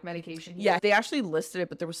antipsychotic medication. Yeah, they actually listed it,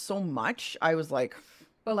 but there was so much. I was like...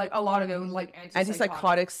 But like a lot of it was like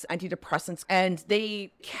antipsychotics, antidepressants, and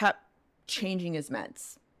they kept changing his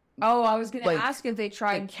meds. Oh, I was going to ask if they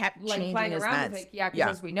tried kept changing his meds. With it. Yeah,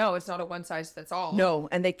 because as we know, it's not a one size fits all. No,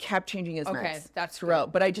 and they kept changing his meds. Okay, that's throughout.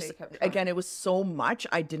 good. But I just, again, it was so much,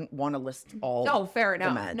 I didn't want to list all. No, fair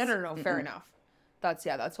enough. The meds. No, fair enough. That's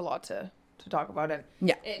a lot to talk about it.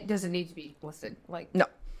 Yeah, it doesn't need to be listed. No.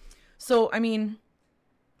 So I mean,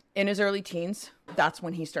 in his early teens, that's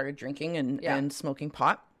when he started drinking and smoking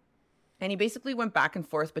pot, and he basically went back and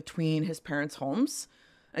forth between his parents' homes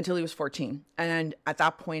until he was 14. And at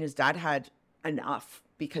that point, his dad had enough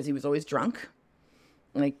because he was always drunk,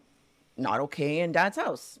 like not okay in dad's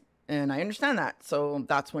house. And I understand that. So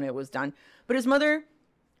that's when it was done. But his mother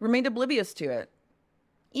remained oblivious to it.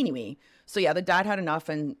 Anyway, So yeah, the dad had enough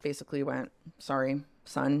and basically went, sorry,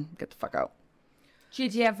 son, get the fuck out.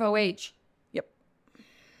 GTFOH. Yep.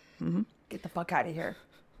 Get the fuck out of here.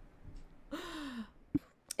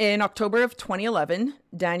 In October of 2011,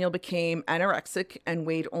 Daniel became anorexic and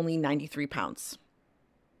weighed only 93 pounds.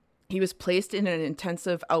 He was placed in an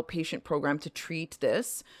intensive outpatient program to treat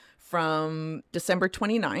this from December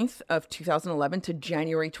 29th of 2011 to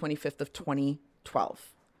January 25th of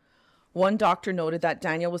 2012. One doctor noted that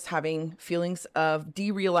Daniel was having feelings of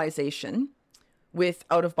derealization with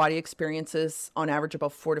out-of-body experiences on average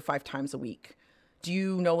about 4 to 5 times a week. Do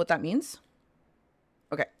you know what that means?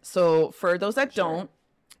 Okay, so for those that don't,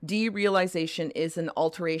 derealization is an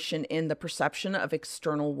alteration in the perception of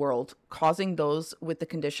external world, causing those with the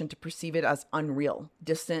condition to perceive it as unreal,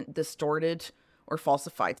 distant, distorted, or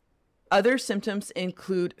falsified. Other symptoms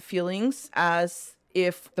include feelings as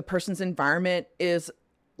if the person's environment is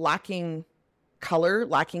lacking color,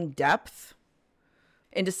 lacking depth.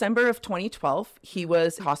 In December of 2012, he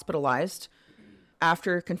was hospitalized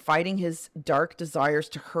after confiding his dark desires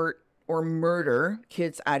to hurt or murder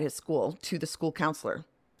kids at his school to the school counselor,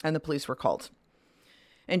 and the police were called.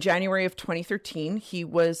 In January of 2013, he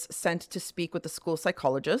was sent to speak with the school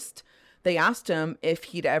psychologist. They asked him if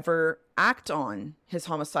he'd ever act on his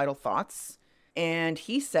homicidal thoughts, and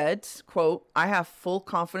he said, quote, "I have full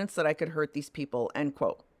confidence that I could hurt these people," end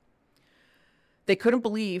quote. They couldn't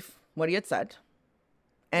believe what he had said,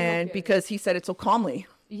 and Okay. because he said it so calmly.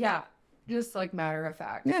 Yeah. Just like matter of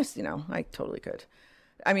fact. Yes, I totally could.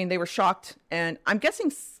 I mean, they were shocked and I'm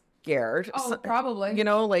guessing scared. Oh, probably.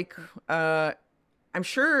 I'm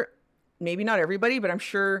sure maybe not everybody, but I'm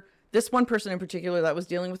sure this one person in particular that was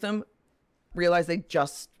dealing with him realized they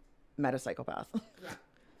just met a psychopath. Yeah.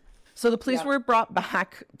 So the police were brought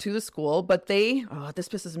back to the school, but this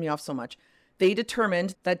pisses me off so much. They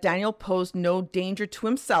determined that Daniel posed no danger to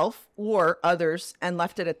himself or others and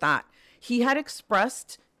left it at that. He had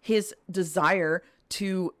expressed his desire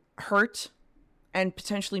to hurt and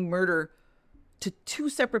potentially murder to 2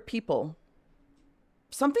 separate people.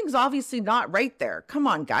 Something's obviously not right there. Come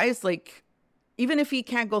on, guys. Like, even if he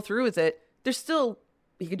can't go through with it,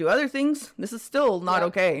 he could do other things. This is still not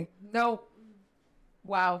okay. No.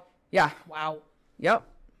 Wow. Yeah. Wow. Yep.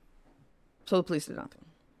 So the police did nothing.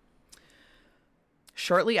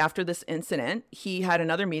 Shortly after this incident, he had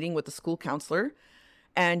another meeting with the school counselor,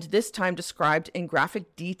 and this time described in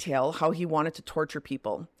graphic detail how he wanted to torture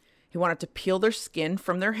people. He wanted to peel their skin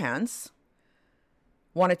from their hands,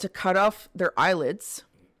 wanted to cut off their eyelids.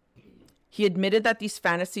 He admitted that these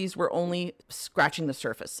fantasies were only scratching the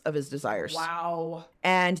surface of his desires. Wow.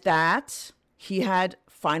 And that he had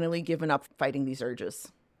finally given up fighting these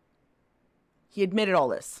urges. He admitted all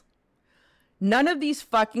this. None of these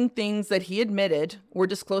fucking things that he admitted were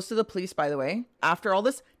disclosed to the police, by the way. After all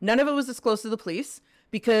this, none of it was disclosed to the police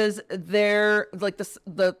because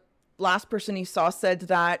the last person he saw said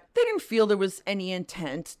that they didn't feel there was any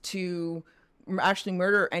intent to actually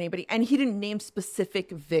murder anybody, and he didn't name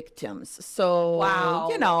specific victims. So, Wow.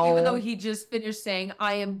 Even though he just finished saying,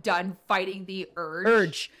 "I am done fighting the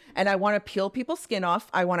urge. And I want to peel people's skin off.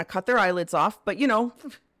 I want to cut their eyelids off, but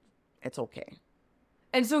it's okay.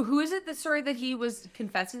 And so who is it, the story that he was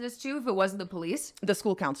confessing this to, if it wasn't the police? The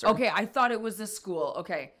school counselor. Okay, I thought it was the school.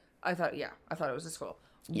 Okay. I thought it was the school.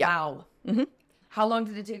 Yeah. Wow. Mm-hmm. How long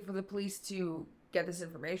did it take for the police to get this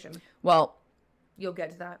information? Well, You'll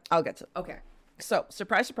get to that? I'll get to it. Okay. So,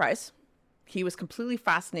 surprise, surprise. He was completely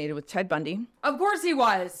fascinated with Ted Bundy, Of course he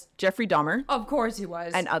was. Jeffrey Dahmer, Of course he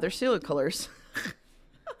was. and other serial killers.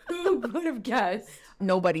 who could have guessed?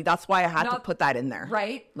 Nobody. That's why I had to Not- put that in there.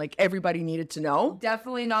 Right? Like, everybody needed to know.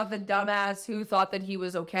 Definitely not the dumbass who thought that he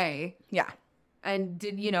was okay Yeah. and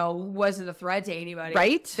wasn't a threat to anybody.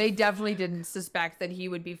 Right? They definitely didn't suspect that he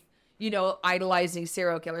would be, idolizing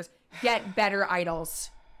serial killers. Get better idols.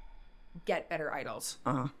 Get better idols.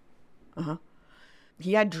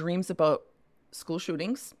 He had dreams about school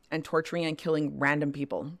shootings and torturing and killing random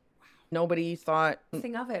people. Nobody thought,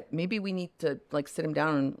 Think of it, maybe we need to, sit him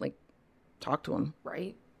down and, talk to him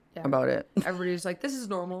right? Yeah. about it. Everybody's like, this is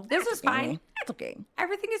normal. This is fine. That's okay.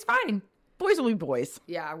 Everything is fine. Boys will be boys.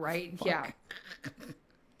 Yeah, right. Yeah,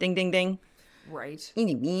 Ding, ding, ding. right.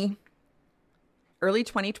 Eeny, me. Early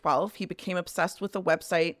 2012, he became obsessed with a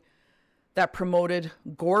website that promoted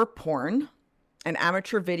gore porn and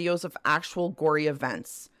amateur videos of actual gory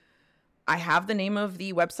events. I have the name of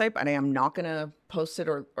the website, but I am not going to post it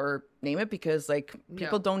or name it because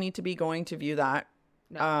people don't need to be going to view that.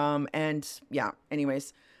 No. And yeah,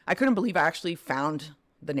 anyways, I couldn't believe I actually found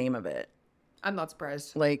the name of it. I'm not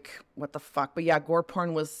surprised. What the fuck? But yeah, gore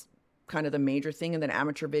porn was kind of the major thing, and then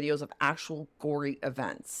amateur videos of actual gory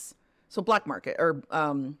events. So black market or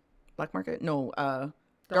black market? No,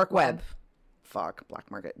 dark web. Fuck,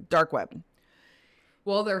 black market. Dark web.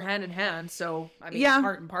 Well, they're hand in hand, so I mean, Yeah.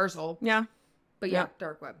 part and parcel. Yeah. But yeah,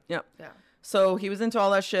 dark web. Yep. Yeah. So he was into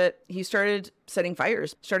all that shit. He started setting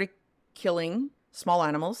fires, started killing small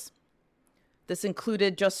animals. This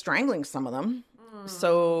included just strangling some of them.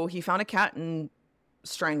 So he found a cat and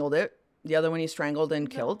strangled it. The other one he strangled and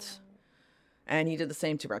killed. And he did the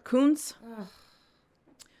same to raccoons.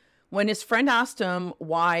 When his friend asked him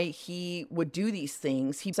why he would do these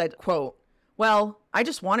things, he said, quote, "Well, I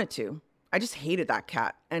just wanted to. I just hated that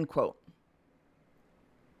cat," end quote.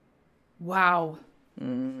 Wow.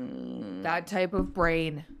 That type of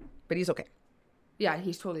brain. But he's okay. Yeah,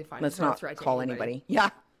 he's totally fine. Let's He's not a not threat to call anybody.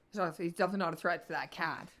 Yeah. He's definitely not a threat to that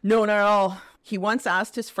cat. No, not at all. He once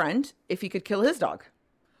asked his friend if he could kill his dog.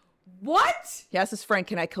 What? He asked his friend,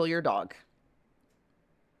 "Can I kill your dog?"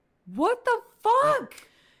 What the fuck?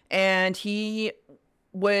 And he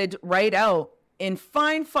would write out in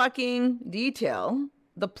fine fucking detail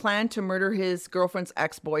the plan to murder his girlfriend's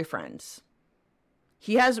ex-boyfriend.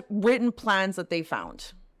 He has written plans that they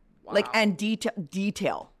found. Wow. Like, and details,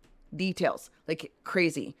 like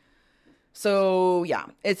crazy. So yeah,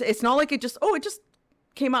 it's not like it just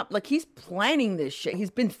came up. Like, he's planning this shit.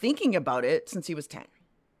 He's been thinking about it since he was 10.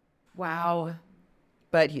 Wow.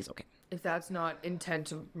 But he's okay. If that's not intent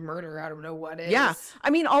to murder, I don't know what is. Yeah. I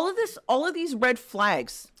mean, all of these red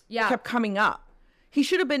flags kept coming up. He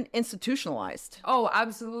should have been institutionalized. Oh,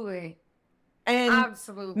 absolutely. And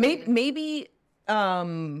absolutely. maybe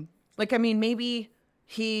maybe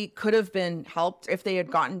he could have been helped if they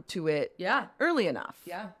had gotten to it early enough.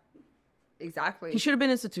 Yeah. Exactly. He should have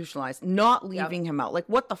been institutionalized, not leaving him out. Like,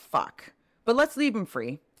 what the fuck? But let's leave him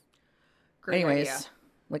free. Great Anyways, idea.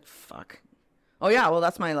 like, fuck. Oh yeah, well,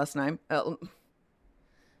 that's my lesson. What?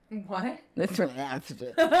 That's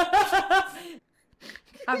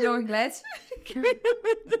I'm doing glad.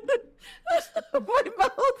 My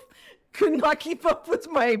mouth could not keep up with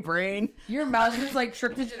my brain. Your mouth is like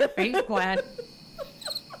tripped into the face gland.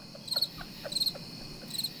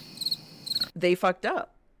 They fucked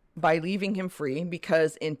up by leaving him free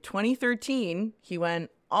because in 2013, he went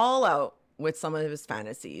all out with some of his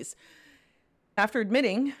fantasies. After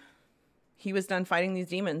admitting he was done fighting these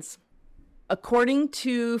demons. According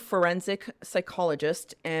to forensic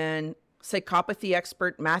psychologist and psychopathy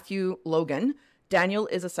expert Matthew Logan, Daniel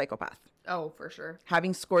is a psychopath, Oh, for sure.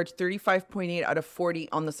 having scored 35.8 out of 40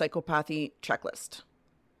 on the psychopathy checklist.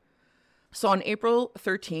 So on April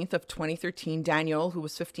 13th of 2013, Daniel, who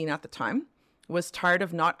was 15 at the time, was tired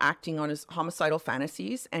of not acting on his homicidal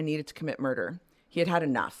fantasies and needed to commit murder. He had had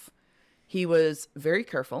enough. He was very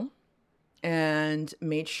careful and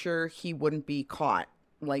made sure he wouldn't be caught.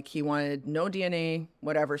 Like, he wanted no DNA,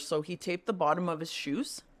 whatever. So he taped the bottom of his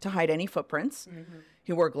shoes to hide any footprints.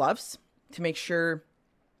 He wore gloves to make sure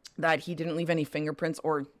that he didn't leave any fingerprints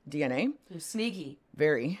or DNA. Sneaky.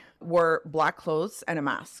 Very. Wore black clothes and a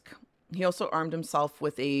mask. He also armed himself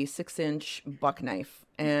with a 6-inch buck knife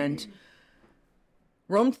and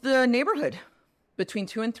roamed the neighborhood between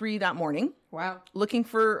 2 and 3 that morning. Wow. Looking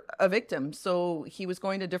for a victim. So he was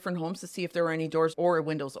going to different homes to see if there were any doors or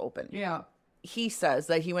windows open. Yeah. He says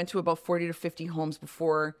that he went to about 40 to 50 homes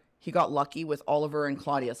before he got lucky with Oliver and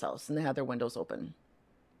Claudia's house, and they had their windows open.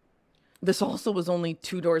 This also was only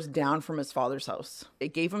 2 doors down from his father's house.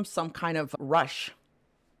 It gave him some kind of rush.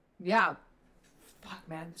 Yeah. Fuck,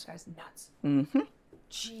 man, this guy's nuts. Mm-hmm.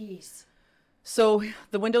 Jeez. So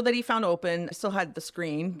the window that he found open still had the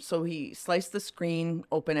screen. So he sliced the screen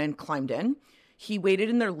open and climbed in. He waited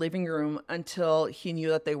in their living room until he knew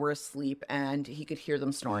that they were asleep and he could hear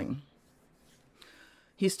them snoring.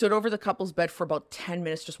 He stood over the couple's bed for about 10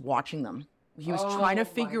 minutes just watching them. He was trying to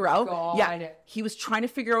figure out. God. Yeah, he was trying to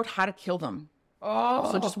figure out how to kill them.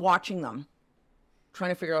 Oh. So just watching them,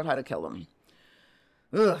 trying to figure out how to kill them.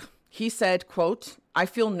 Ugh. He said, quote, "I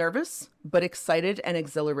feel nervous, but excited and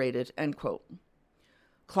exhilarated," end quote.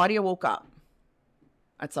 Claudia woke up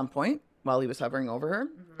at some point while he was hovering over her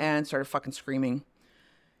and started fucking screaming.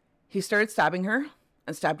 He started stabbing her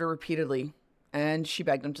and stabbed her repeatedly, and she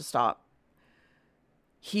begged him to stop.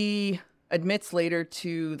 He admits later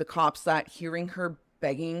to the cops that hearing her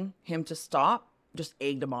begging him to stop just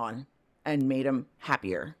egged him on and made him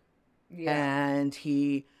happier. Yeah. And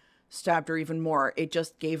he stabbed her even more. It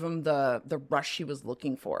just gave him the rush he was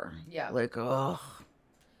looking for. Yeah. Like, ugh.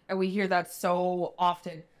 And we hear that so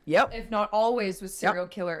often. Yep. If not always with serial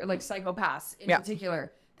killer, like psychopaths in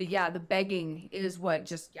particular. The begging is what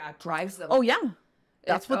just drives them. Oh, yeah.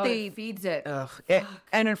 That's what they feeds it. Ugh.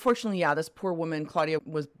 And unfortunately, this poor woman, Claudia,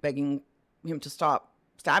 was begging him to stop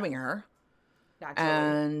stabbing her. Naturally.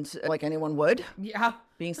 And like anyone would, Yeah.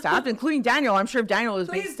 being stabbed, including Daniel. I'm sure if Daniel was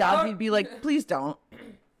being Please stabbed, don't. he'd be like, please don't.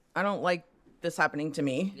 I don't like this happening to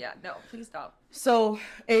me. Yeah, no, please stop. So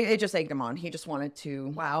it just egged him on. He just wanted to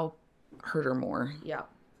Wow. hurt her more. Yeah.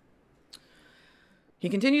 He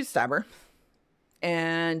continued to stab her.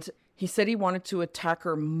 And he said he wanted to attack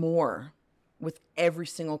her more with every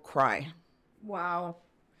single cry. Wow.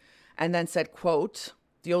 And then said, quote,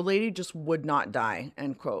 the old lady just would not die,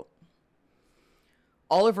 end quote.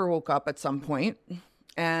 Oliver woke up at some point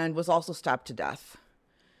and was also stabbed to death.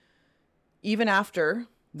 Even after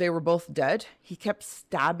they were both dead, he kept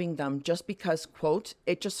stabbing them just because, quote,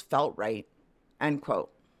 it just felt right, end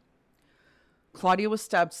quote. Claudia was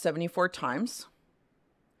stabbed 74 times.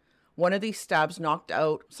 One of these stabs knocked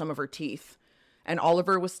out some of her teeth, and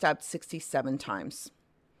Oliver was stabbed 67 times.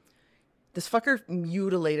 This fucker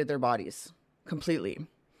mutilated their bodies completely.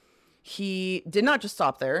 He did not just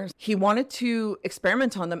stop there. He wanted to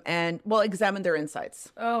experiment on them and, well, examine their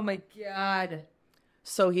insides. Oh my God.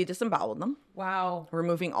 So he disemboweled them, Wow.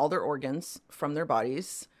 removing all their organs from their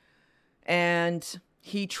bodies. And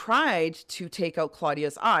he tried to take out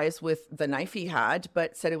Claudia's eyes with the knife he had,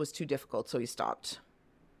 but said it was too difficult, so he stopped.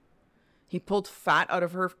 He pulled fat out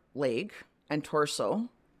of her leg and torso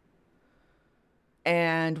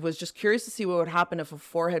and was just curious to see what would happen if a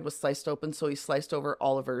forehead was sliced open, so he sliced over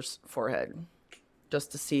Oliver's forehead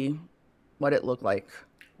just to see what it looked like.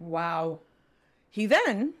 Wow. He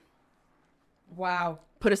then Wow.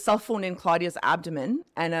 put a cell phone in Claudia's abdomen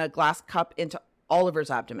and a glass cup into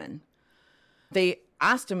Oliver's abdomen. They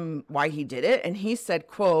asked him why he did it, and he said,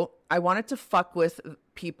 quote, I wanted to fuck with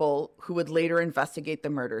people who would later investigate the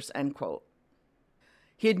murders, end quote.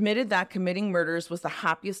 He admitted that committing murders was the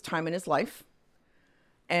happiest time in his life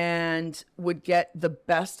and would get the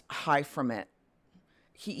best high from it.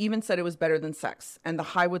 He even said it was better than sex, and the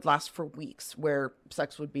high would last for weeks, where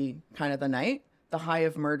sex would be kind of the night. The high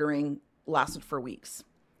of murdering lasted for weeks.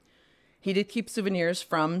 He did keep souvenirs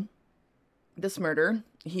from this murder.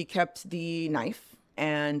 He kept the knife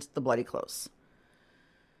and the bloody clothes.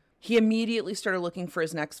 He immediately started looking for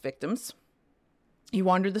his next victims. He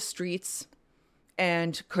wandered the streets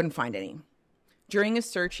and couldn't find any. During his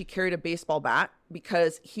search, he carried a baseball bat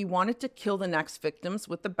because he wanted to kill the next victims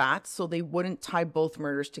with the bat so they wouldn't tie both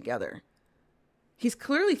murders together. He's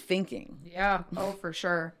clearly thinking. Yeah. Oh, for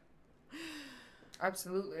sure.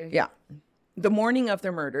 Absolutely. Yeah. The morning of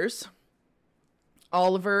their murders,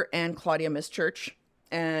 Oliver and Claudia missed church,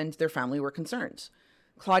 and their family were concerned.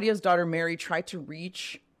 Claudia's daughter Mary tried to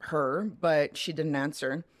reach her, but she didn't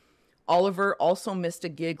answer. Oliver also missed a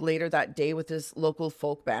gig later that day with his local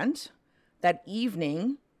folk band. That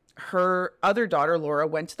evening, her other daughter Laura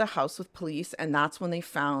went to the house with police, and that's when they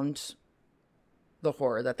found the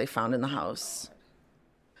horror that they found in the house.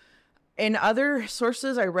 In other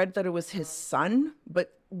sources, I read that it was his son,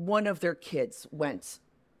 but one of their kids went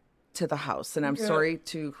to the house, and I'm sorry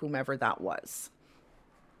to whomever that was.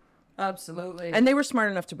 Absolutely. And they were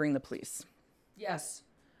smart enough to bring the police. yes.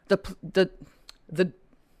 The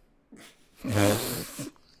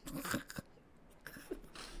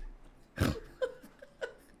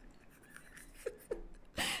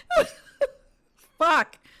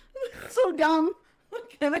fuck, so dumb.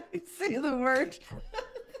 Can I say the word?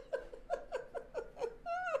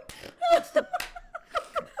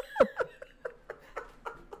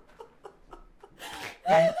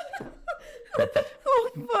 Oh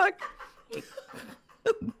fuck.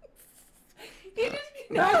 You just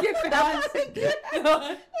cannot get past it.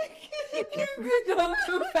 No. You don't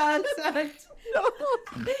go past that.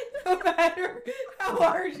 No matter how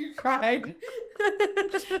hard you tried.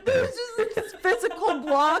 It was just this physical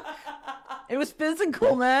block. It was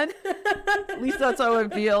physical, man. At least that's how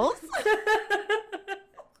it feels.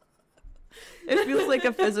 It feels like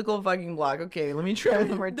a physical fucking block. Okay, let me try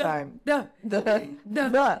one more time. That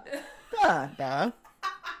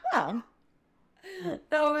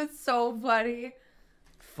was so funny.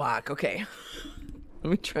 Fuck, okay. Let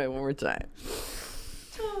me try one more time.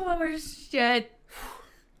 Oh, shit.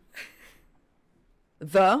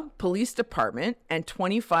 The police department and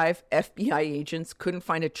 25 FBI agents couldn't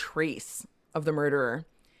find a trace of the murderer.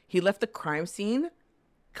 He left the crime scene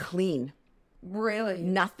clean. Really?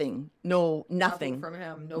 Nothing. No, nothing. From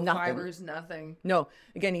him. No Nothing. fibers, nothing. No.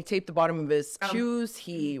 Again, he taped the bottom of his shoes.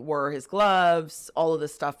 He wore his gloves, all of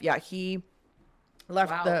this stuff. Yeah, he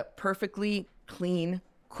left the perfectly clean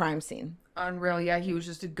crime scene. Unreal. Yeah, he was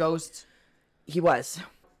just a ghost. He was.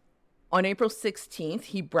 On April 16th,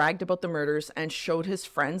 he bragged about the murders and showed his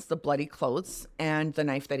friends the bloody clothes and the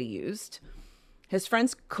knife that he used. His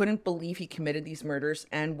friends couldn't believe he committed these murders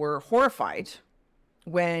and were horrified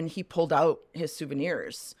when he pulled out his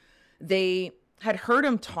souvenirs. They had heard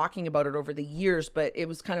him talking about it over the years, but it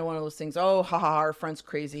was kind of one of those things, oh, haha, our friend's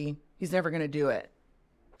crazy. He's never going to do it.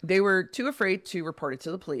 They were too afraid to report it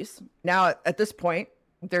to the police. Now, at this point,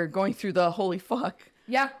 they're going through the holy fuck.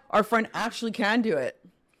 Yeah. Our friend actually can do it.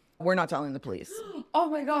 We're not telling the police. Oh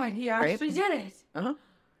my God, he actually did it. Uh-huh.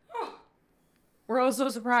 Oh. We're all so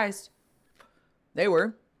surprised. They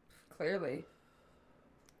were. Clearly.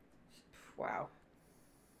 Wow.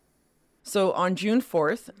 So on June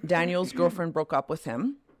 4th, Daniel's girlfriend broke up with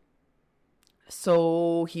him.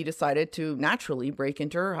 So he decided to naturally break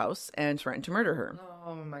into her house and threaten to murder her.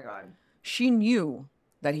 Oh my God. She knew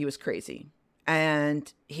that he was crazy,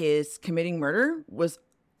 and his committing murder was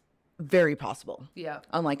very possible. Yeah.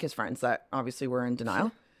 Unlike his friends that obviously were in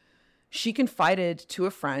denial. She confided to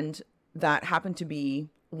a friend that happened to be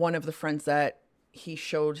one of the friends that he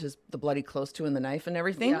showed the bloody clothes to and the knife and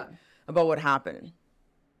everything about what happened.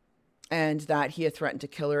 And that he had threatened to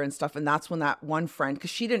kill her and stuff. And that's when that one friend, because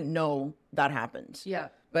she didn't know that happened. Yeah.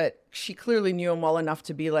 But she clearly knew him well enough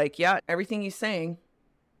to be like, yeah, everything he's saying,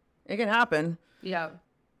 it can happen. Yeah.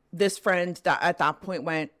 This friend that at that point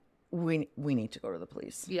went, we need to go to the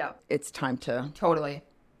police. Yeah. It's time to Totally.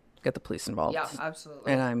 get the police involved. Yeah,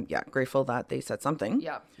 absolutely. And I'm grateful that they said something.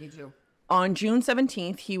 Yeah, me too. On June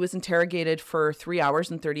 17th, he was interrogated for 3 hours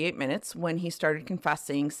and 38 minutes when he started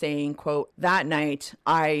confessing, saying, quote, that night,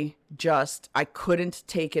 I couldn't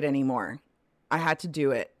take it anymore. I had to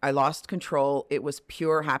do it. I lost control. It was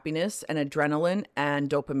pure happiness and adrenaline and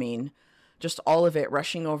dopamine. Just all of it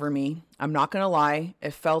rushing over me. I'm not going to lie.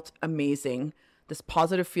 It felt amazing. This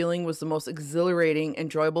positive feeling was the most exhilarating,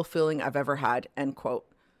 enjoyable feeling I've ever had, end quote.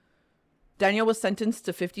 Daniel was sentenced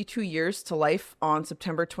to 52 years to life on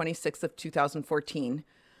September 26th of 2014.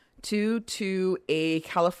 Due to a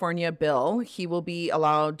California bill, he will be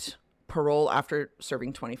allowed parole after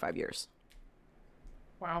serving 25 years.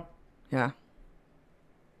 Wow. Yeah.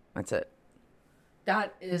 That's it.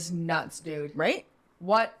 That is nuts, dude. Right?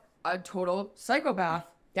 What a total psychopath.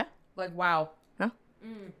 Yeah. Like, wow. Huh?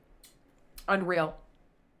 Unreal.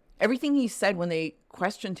 Everything he said when they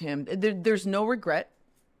questioned him, there's no regret.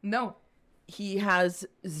 No. He has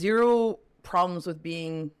zero problems with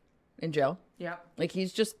being in jail. Yeah. Like,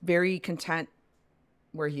 he's just very content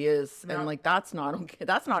where he is. Yeah. And, like, that's not okay.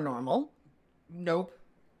 That's not normal. Nope.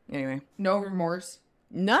 Anyway. No remorse.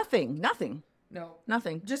 Nothing. No.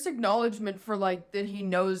 Nothing. Just acknowledgement for, like, that he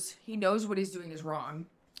knows what he's doing is wrong.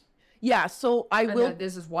 Yeah, so I And will... that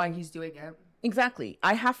this is why he's doing it. Exactly.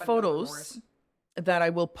 I have But no photos remorse. that I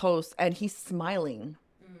will post, and he's smiling.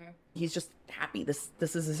 He's just happy. This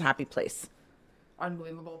is his happy place.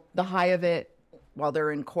 Unbelievable. The high of it while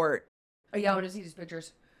they're in court, Oh, yeah, I want to see these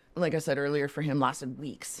pictures. like I said earlier, for him lasted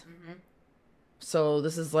weeks. So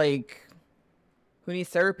this is like, who needs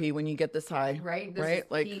therapy when you get this high? Right? This Right?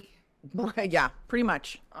 is Like, peak. yeah, pretty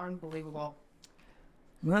much. Unbelievable.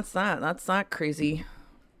 That's that. That's that crazy.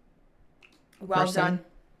 Well person. done.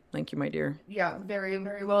 Thank you, my dear. Yeah, very,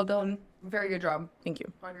 very well done. Very good job Thank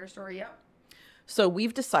you. on your story. Yeah. So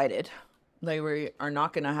we've decided that we are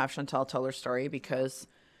not going to have Chantal tell her story because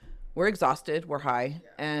we're exhausted, we're high,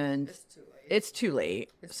 and It's too late. it's too late.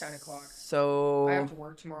 It's 10 o'clock. So I have to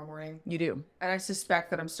work tomorrow morning. you do. And I suspect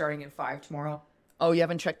that I'm starting at 5 tomorrow. Oh, you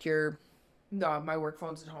haven't checked your... No, my work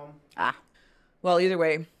phone's at home. Well, either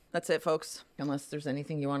way, that's it, folks. Unless there's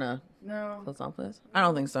anything you want to No. close off with. I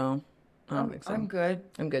don't think so. I don't think so. I'm good.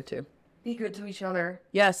 I'm good too. Be good to each other.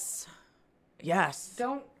 Yes. Yes.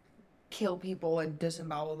 Don't kill people and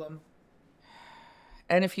disembowel them.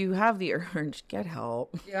 And if you have the urge, get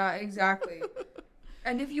help. Yeah, exactly.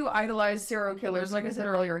 And if you idolize serial killers, like I said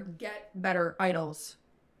earlier, get better idols.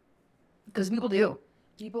 Because people do.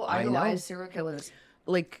 People I know. idolize serial killers.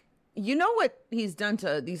 Like, you know what he's done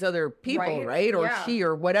to these other people, Right? right? Or Yeah. she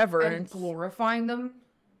or whatever. And it's- glorifying them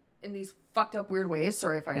in these fucked up weird ways.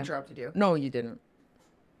 Sorry if I interrupted you. No, you didn't.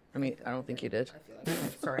 I mean, I don't think you did. I feel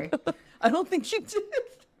like sorry. I don't think you did.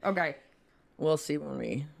 Okay. We'll see when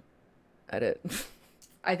we edit.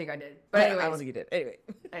 I think I did. But I anyways. don't think you did. Anyway.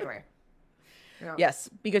 Anyway. Yeah. Yes,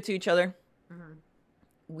 be good to each other. Mm-hmm.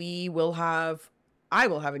 I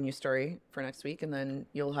will have a new story for next week, and then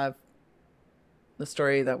you'll have the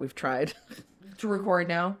story that we've tried To record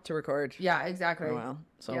now. to record Yeah, exactly. for a while.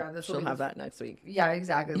 So Yeah, this will she'll be have the- that next week. Yeah,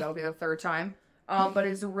 exactly. That'll be the third time. But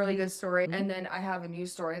it's a really good story. And then I have a new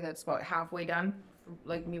story that's about halfway done,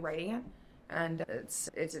 like me writing it. And it's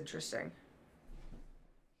interesting.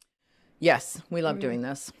 Yes, we love doing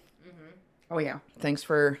this. Oh, yeah. Thanks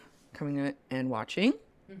for coming in and watching.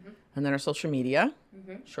 And then our social media.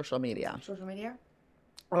 Social media. Social media?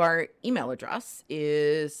 Our email address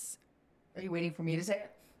is Are you waiting for me to say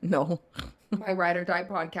it? No. My ride or die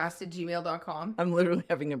podcast at gmail.com. I'm literally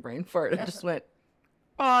having a brain fart. I just went,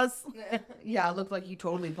 pause. Yeah, it looked like you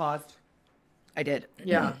totally paused. I did.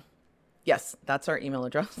 Yeah. Yes, that's our email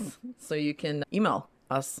address. So you can email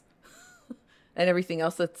us and everything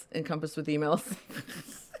else that's encompassed with emails.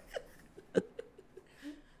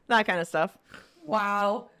 That kind of stuff.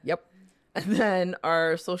 Wow. Yep. And then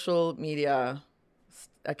our social media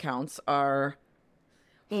accounts are...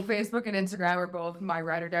 Well, Facebook and Instagram are both My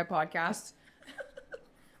Ride or Die podcast.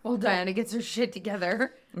 Well, Diana gets her shit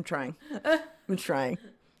together. I'm trying. I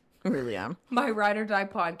really am. My Ride or Die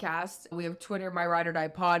podcast. We have Twitter, My Ride or Die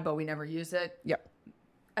pod, but we never use it. Yep.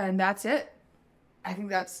 And that's it. I think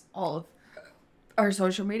that's all of our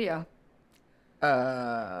social media.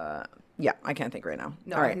 Yeah, I can't think right now.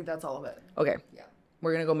 No, all I right. think that's all of it. Okay. Yeah.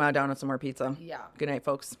 We're going to go mow down on some more pizza. Yeah. Good night,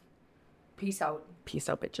 folks. Peace out. Peace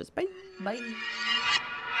out, bitches. Bye. Bye.